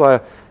here. Well, you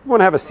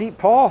want to have a seat,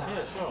 Paul?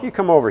 Yeah, sure. You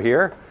come over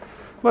here.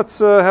 Let's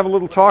have a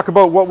little talk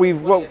about what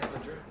we've...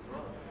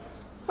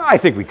 I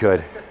think we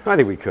could. I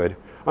think we could.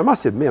 I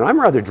must admit, I'm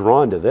rather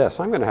drawn to this.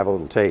 I'm going to have a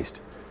little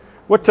taste.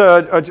 What...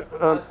 So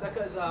that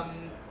goes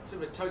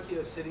to a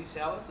Tokyo City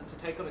sour. So it's a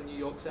take on a New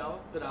York sour,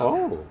 but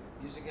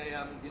using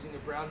a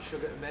brown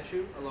sugar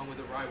umeshu along with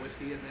a rye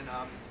whiskey, and then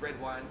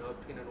red wine or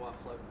Pinot Noir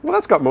float. Well,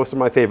 that's got most of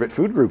my favorite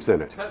food groups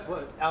in it.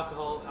 What,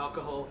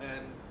 alcohol,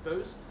 and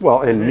booze?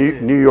 Well,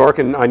 in New York,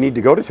 and I need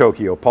to go to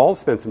Tokyo. Paul's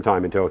spent some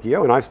time in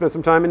Tokyo, and I've spent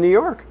some time in New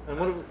York. And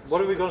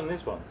what have we got in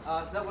this one?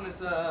 So that one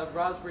is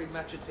raspberry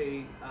matcha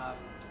tea,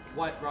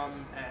 white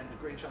rum, and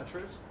green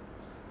chartreuse,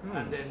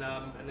 and then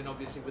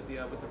obviously with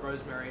the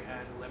rosemary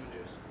and lemon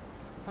juice.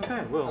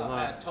 Okay, well,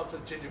 topped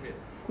with ginger beer.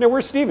 Now,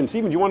 where's Stephen?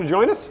 Stephen, do you want to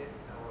join us?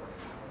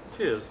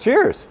 cheers.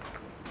 Cheers.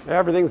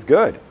 Everything's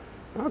good.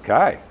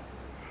 Okay.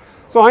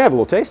 So I have a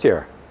little taste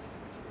here.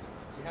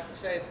 You have to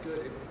say it's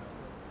good.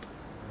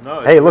 No,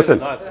 it's Hey, really listen.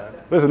 nice, man.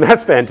 Listen,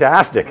 that's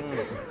fantastic.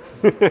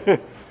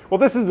 Well,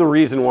 this is the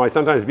reason why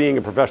sometimes being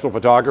a professional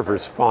photographer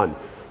is fun.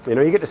 You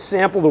know, you get to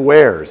sample the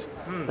wares.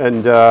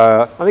 And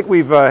I think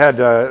we've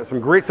had some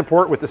great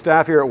support with the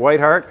staff here at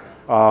Whitehart.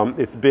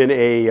 It's been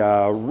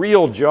a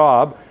real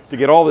job to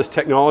get all this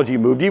technology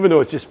moved, even though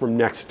it's just from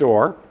next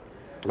door.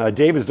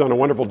 Dave has done a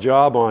wonderful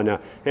job on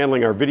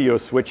handling our video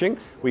switching.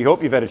 We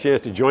hope you've had a chance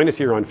to join us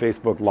here on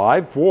Facebook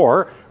Live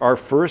for our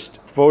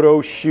first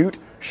photo shoot,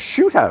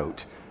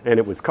 Shootout. And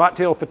it was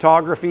cocktail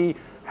photography,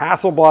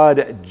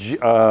 Hasselblad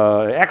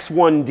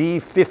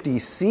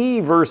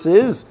X1D-50c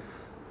versus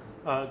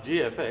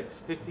GFX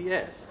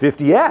 50s.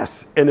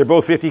 50s, and they're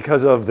both 50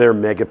 because of their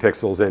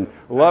megapixels, and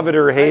love it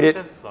or hate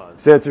it,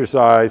 sensor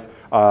size,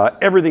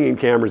 everything in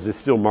cameras is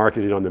still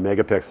marketed on the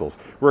megapixels.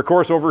 We're of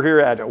course over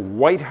here at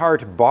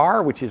Whitehart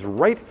Bar, which is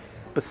right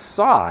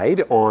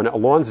beside on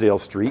Lonsdale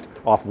Street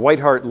off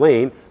Whitehart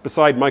Lane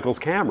beside Michael's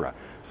Camera.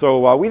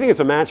 So we think it's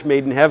a match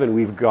made in heaven.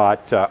 We've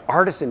got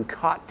artisan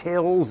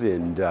cocktails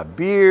and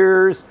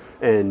beers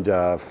and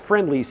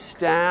friendly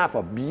staff,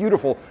 a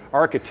beautiful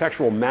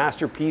architectural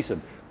masterpiece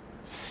of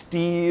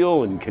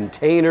steel and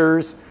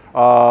containers.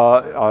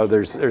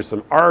 There's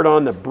some art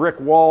on the brick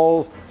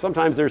walls.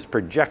 Sometimes there's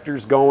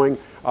projectors going.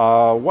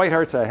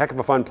 Whitehart's a heck of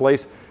a fun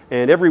place.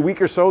 And every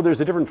week or so,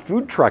 there's a different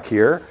food truck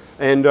here.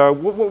 And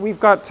what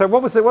we've got,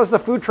 what's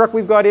the food truck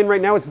we've got in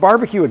right now? It's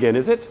barbecue again,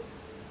 is it?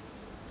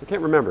 I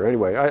can't remember.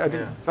 Anyway, I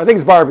think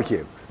it's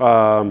barbecue.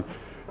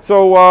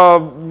 So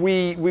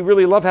we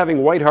really love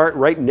having Whitehart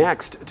right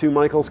next to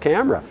Michael's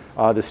camera.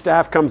 The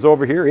staff comes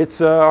over here.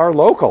 It's our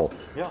local.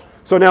 Yeah.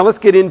 So now let's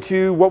get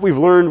into what we've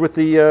learned with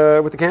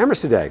the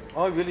cameras today.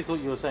 Oh, I really thought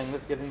you were saying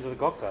let's get into the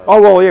cocktail.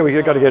 Oh, well, yeah,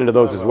 we've got to get into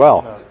those as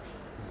well. No.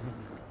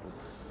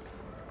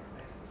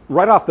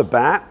 Right off the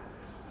bat,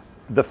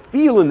 the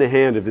feel in the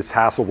hand of this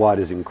Hasselblad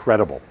is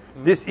incredible.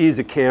 This is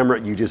a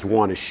camera you just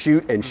want to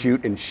shoot and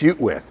shoot and shoot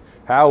with.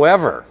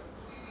 However,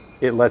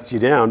 it lets you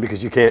down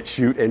because you can't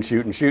shoot and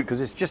shoot and shoot because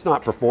it's just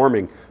not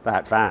performing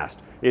that fast.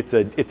 It's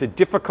a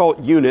difficult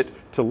unit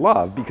to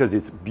love because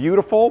it's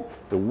beautiful,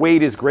 the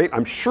weight is great.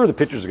 I'm sure the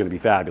pictures are going to be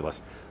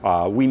fabulous.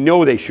 We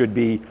know they should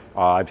be.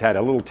 I've had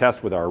a little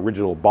test with our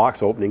original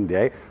box opening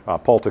day.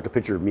 Paul took a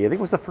picture of me. I think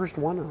it was the first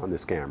one on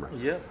this camera.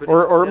 Yeah.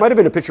 Or it might have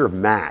been a picture of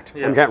Matt.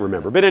 I can't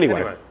remember. But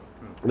anyway.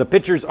 The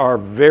pictures are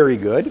very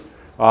good.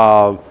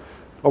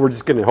 We're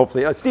just going to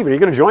hopefully... Stephen, are you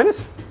going to join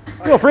us?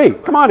 Feel free.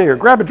 Come on here.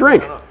 Grab a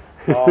drink.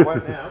 Oh, I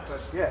won't now, but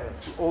yeah,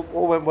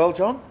 all went well,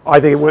 John? I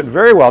think it went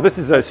very well. This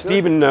is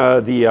Stephen,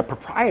 the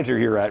proprietor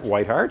here at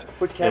Whitehart.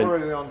 Which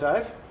camera are we on,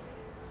 Dave?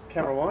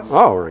 Camera 1?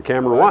 Oh, we're on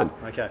camera 1.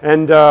 Okay.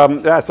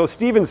 And so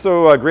Stephen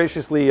so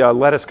graciously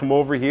let us come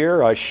over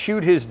here,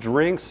 shoot his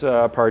drinks,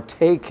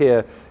 partake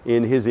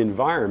in his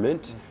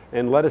environment,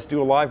 and let us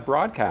do a live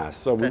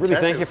broadcast. So we really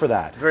thank you for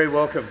that. Very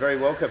welcome, very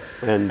welcome.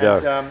 And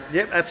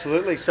yep,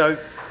 absolutely. So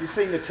you've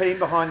seen the team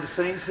behind the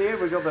scenes here.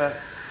 We've got the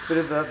bit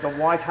of the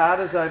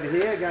Whiteharters over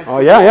here.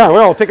 Well,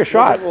 I'll take a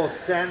shot.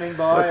 Standing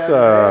by.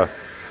 Let's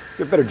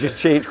we better just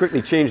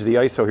quickly change the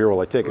ISO here while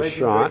I take a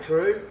shot.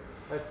 Crew.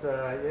 That's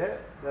yeah,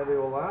 there they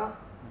all are.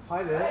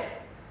 Hi there.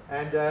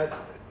 And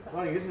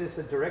isn't this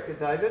the director,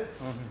 David?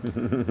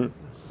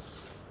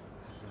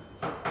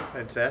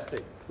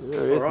 Fantastic.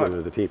 There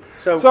is the team.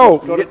 So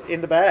we've got it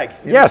in the bag.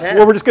 Yes,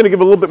 well, we're just going to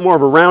give a little bit more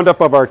of a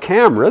roundup of our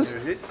cameras.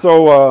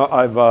 So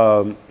I've,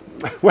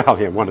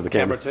 one of the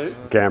cameras.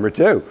 Camera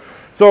 2.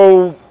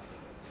 So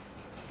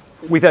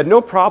we've had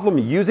no problem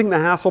using the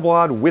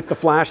Hasselblad with the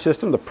flash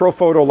system. The Pro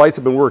Photo lights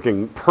have been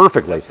working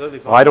perfectly.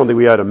 I don't think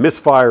we had a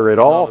misfire at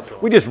all.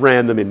 We just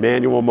ran them in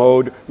manual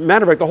mode.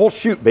 Matter of fact, the whole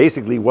shoot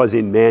basically was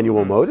in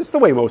manual mode. It's the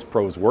way most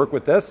pros work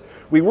with this.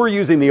 We were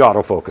using the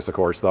autofocus, of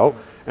course, though,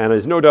 and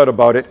there's no doubt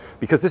about it.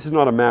 Because this is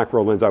not a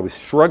macro lens, I was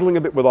struggling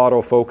a bit with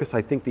autofocus.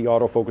 I think the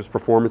autofocus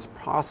performance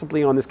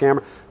possibly on this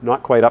camera,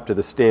 not quite up to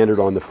the standard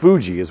on the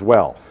Fuji as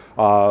well.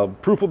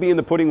 Proof will be in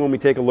the pudding when we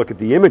take a look at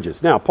the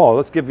images. Now, Paul,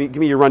 let's give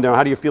me your rundown.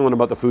 How are you feeling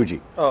about the Fuji?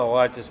 Oh,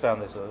 I just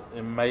found this an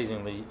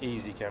amazingly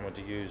easy camera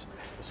to use,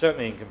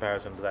 certainly in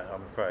comparison to that,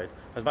 I'm afraid.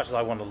 As much as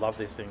I want to love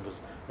this thing, because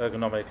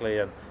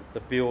ergonomically and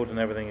the build and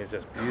everything is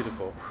just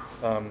beautiful,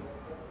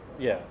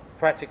 yeah,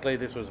 practically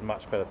this was a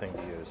much better thing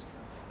to use.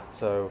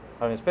 So,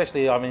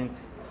 especially,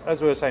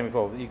 as we were saying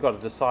before, you've got a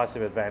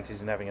decisive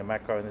advantage in having a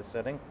macro in this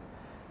setting,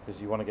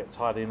 because you want to get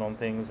tied in on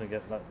things and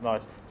get that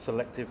nice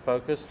selective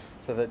focus,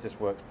 so that just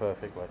works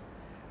perfectly.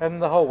 And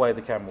the whole way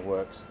the camera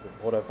works,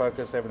 the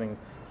autofocus, everything is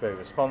very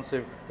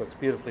responsive, works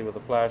beautifully with the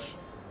flash,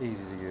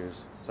 easy to use.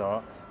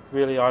 So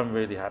I'm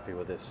really happy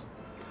with this.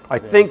 I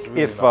think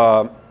really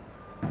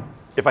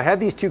if I had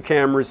these two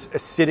cameras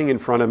sitting in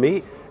front of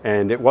me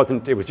and it was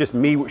just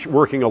me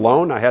working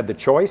alone, I had the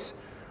choice,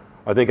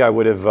 I think I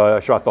would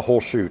have shot the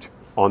whole shoot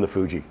on the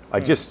Fuji. I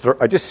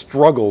just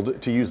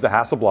struggled to use the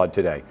Hasselblad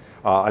today.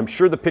 I'm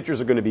sure the pictures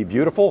are going to be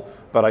beautiful,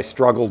 but I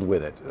struggled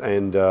with it.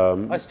 And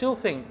I still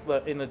think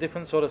that in a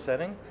different sort of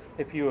setting,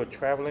 if you are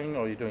traveling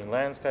or you're doing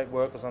landscape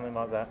work or something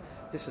like that,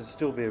 this would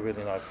still be a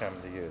really nice camera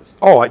to use.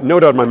 Oh, no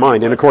doubt in my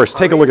mind. And of course,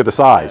 take a look at the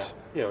size.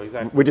 Yeah,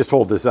 exactly. We just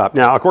hold this up.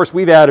 Now, of course,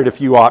 we've added a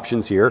few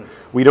options here.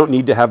 We don't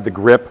need to have the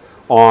grip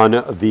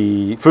on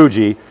the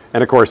Fuji.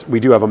 And of course,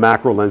 we do have a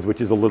macro lens, which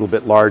is a little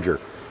bit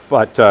larger.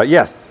 But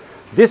yes,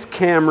 this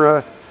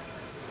camera,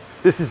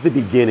 this is the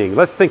beginning.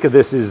 Let's think of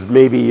this as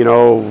maybe,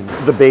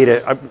 the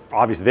beta.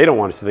 Obviously, they don't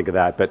want us to think of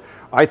that, but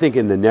I think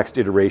in the next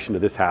iteration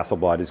of this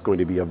Hasselblad is going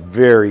to be a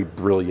very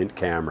brilliant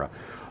camera.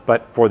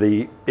 But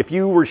if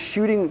you were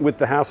shooting with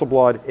the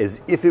Hasselblad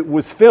as if it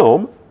was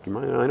film,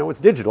 I know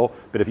it's digital,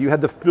 but if you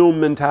had the film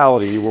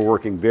mentality, you were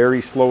working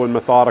very slow and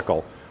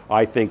methodical,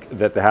 I think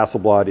that the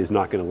Hasselblad is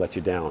not going to let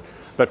you down.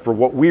 But for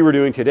what we were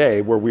doing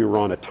today, where we were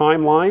on a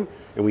timeline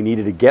and we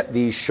needed to get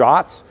these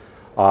shots,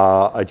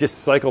 just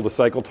cycle to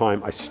cycle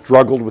time, I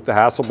struggled with the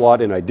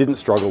Hasselblad and I didn't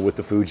struggle with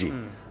the Fuji.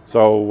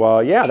 So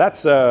yeah,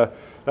 that's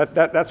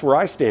where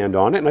I stand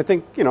on it, and I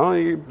think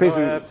you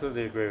basically. I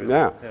absolutely agree with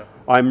that. Yeah,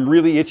 I'm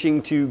really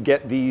itching to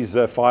get these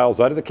files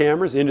out of the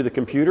cameras into the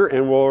computer,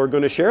 and we're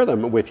going to share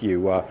them with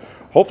you.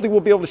 Hopefully, we'll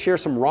be able to share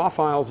some raw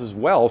files as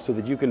well, so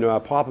that you can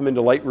pop them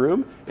into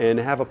Lightroom and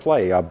have a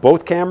play.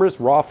 Both cameras,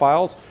 raw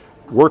files,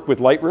 work with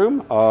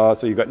Lightroom,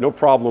 so you've got no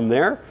problem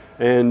there.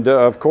 And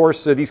of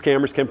course, these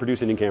cameras can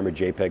produce an in-camera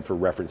JPEG for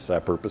reference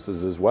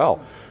purposes as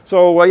well.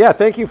 So yeah,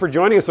 thank you for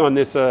joining us on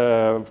this,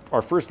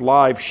 our first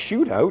live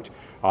shootout.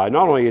 Not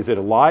only is it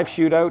a live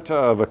shootout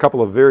of a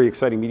couple of very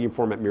exciting medium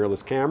format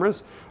mirrorless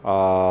cameras,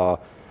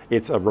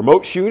 It's a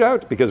remote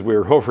shootout because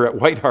we're over at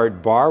White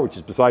Hart Bar, which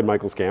is beside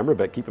Michael's camera,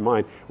 but keep in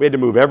mind, we had to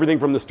move everything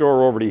from the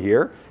store over to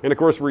here. And of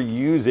course, we're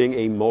using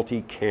a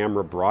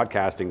multi-camera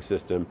broadcasting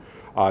system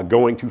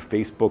going to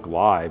Facebook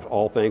Live,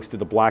 all thanks to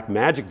the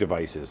Blackmagic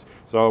devices.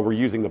 So we're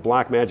using the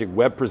Blackmagic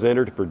web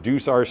presenter to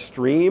produce our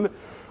stream.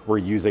 We're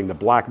using the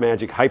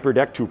Blackmagic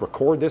HyperDeck to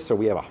record this, so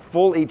we have a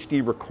full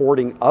HD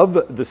recording of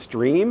the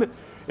stream.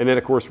 And then,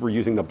 of course, we're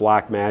using the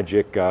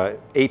Blackmagic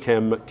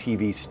ATEM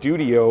TV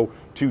Studio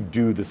to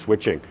do the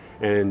switching.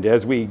 And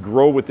as we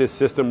grow with this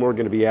system, we're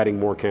going to be adding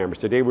more cameras.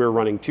 Today, we're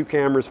running 2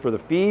 cameras for the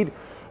feed.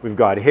 We've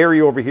got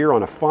Harry over here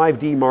on a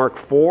 5D Mark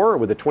IV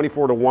with a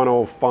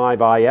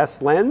 24-105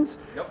 IS lens.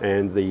 Yep.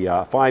 And the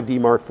 5D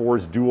Mark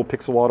IV's dual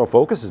pixel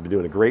autofocus has been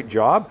doing a great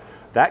job.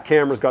 That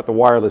camera's got the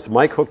wireless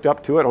mic hooked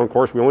up to it. Of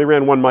course, we only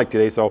ran 1 mic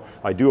today, so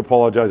I do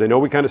apologize. I know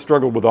we kind of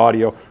struggled with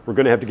audio. We're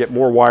going to have to get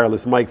more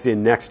wireless mics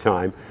in next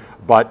time.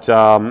 But,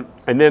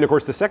 and then, of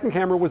course, the second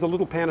camera was a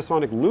little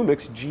Panasonic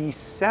Lumix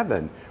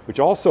G7, which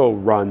also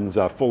runs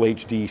full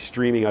HD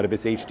streaming out of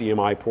its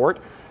HDMI port.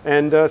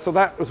 And so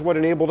that was what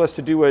enabled us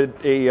to do a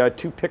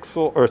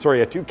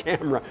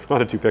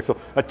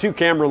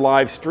 2-camera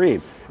live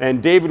stream.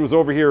 And David was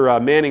over here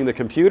manning the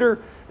computer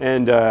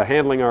and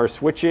handling our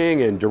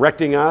switching and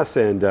directing us.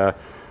 And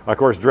of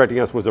course, directing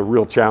us was a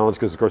real challenge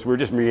because, of course, we were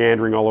just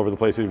meandering all over the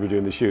place as we were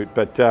doing the shoot.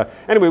 But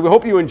anyway, we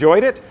hope you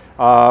enjoyed it.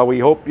 We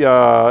hope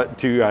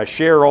to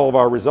share all of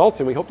our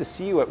results, and we hope to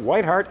see you at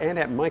White Hart and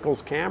at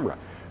Michael's Camera.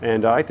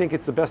 And I think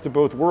it's the best of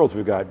both worlds.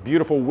 We've got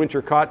beautiful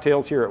winter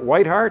cocktails here at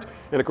White Hart,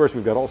 and of course,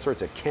 we've got all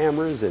sorts of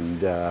cameras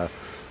and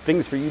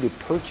things for you to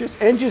purchase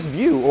and just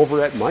view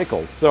over at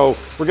Michael's. So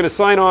we're going to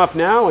sign off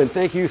now, and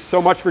thank you so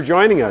much for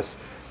joining us.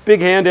 Big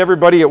hand to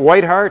everybody at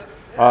White Hart.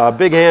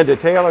 Big hand to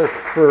Taylor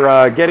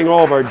for getting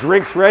all of our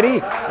drinks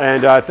ready.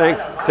 And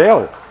thanks,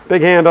 Taylor.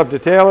 Big hand up to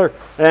Taylor.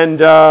 And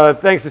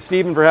thanks to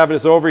Stephen for having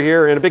us over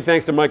here. And a big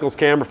thanks to Michael's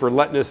Camera for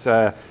letting us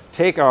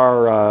take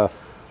our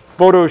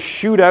photo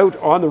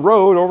shootout on the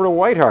road over to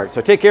White Hart. So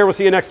take care. We'll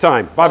see you next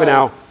time. Bye for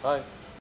now. Bye.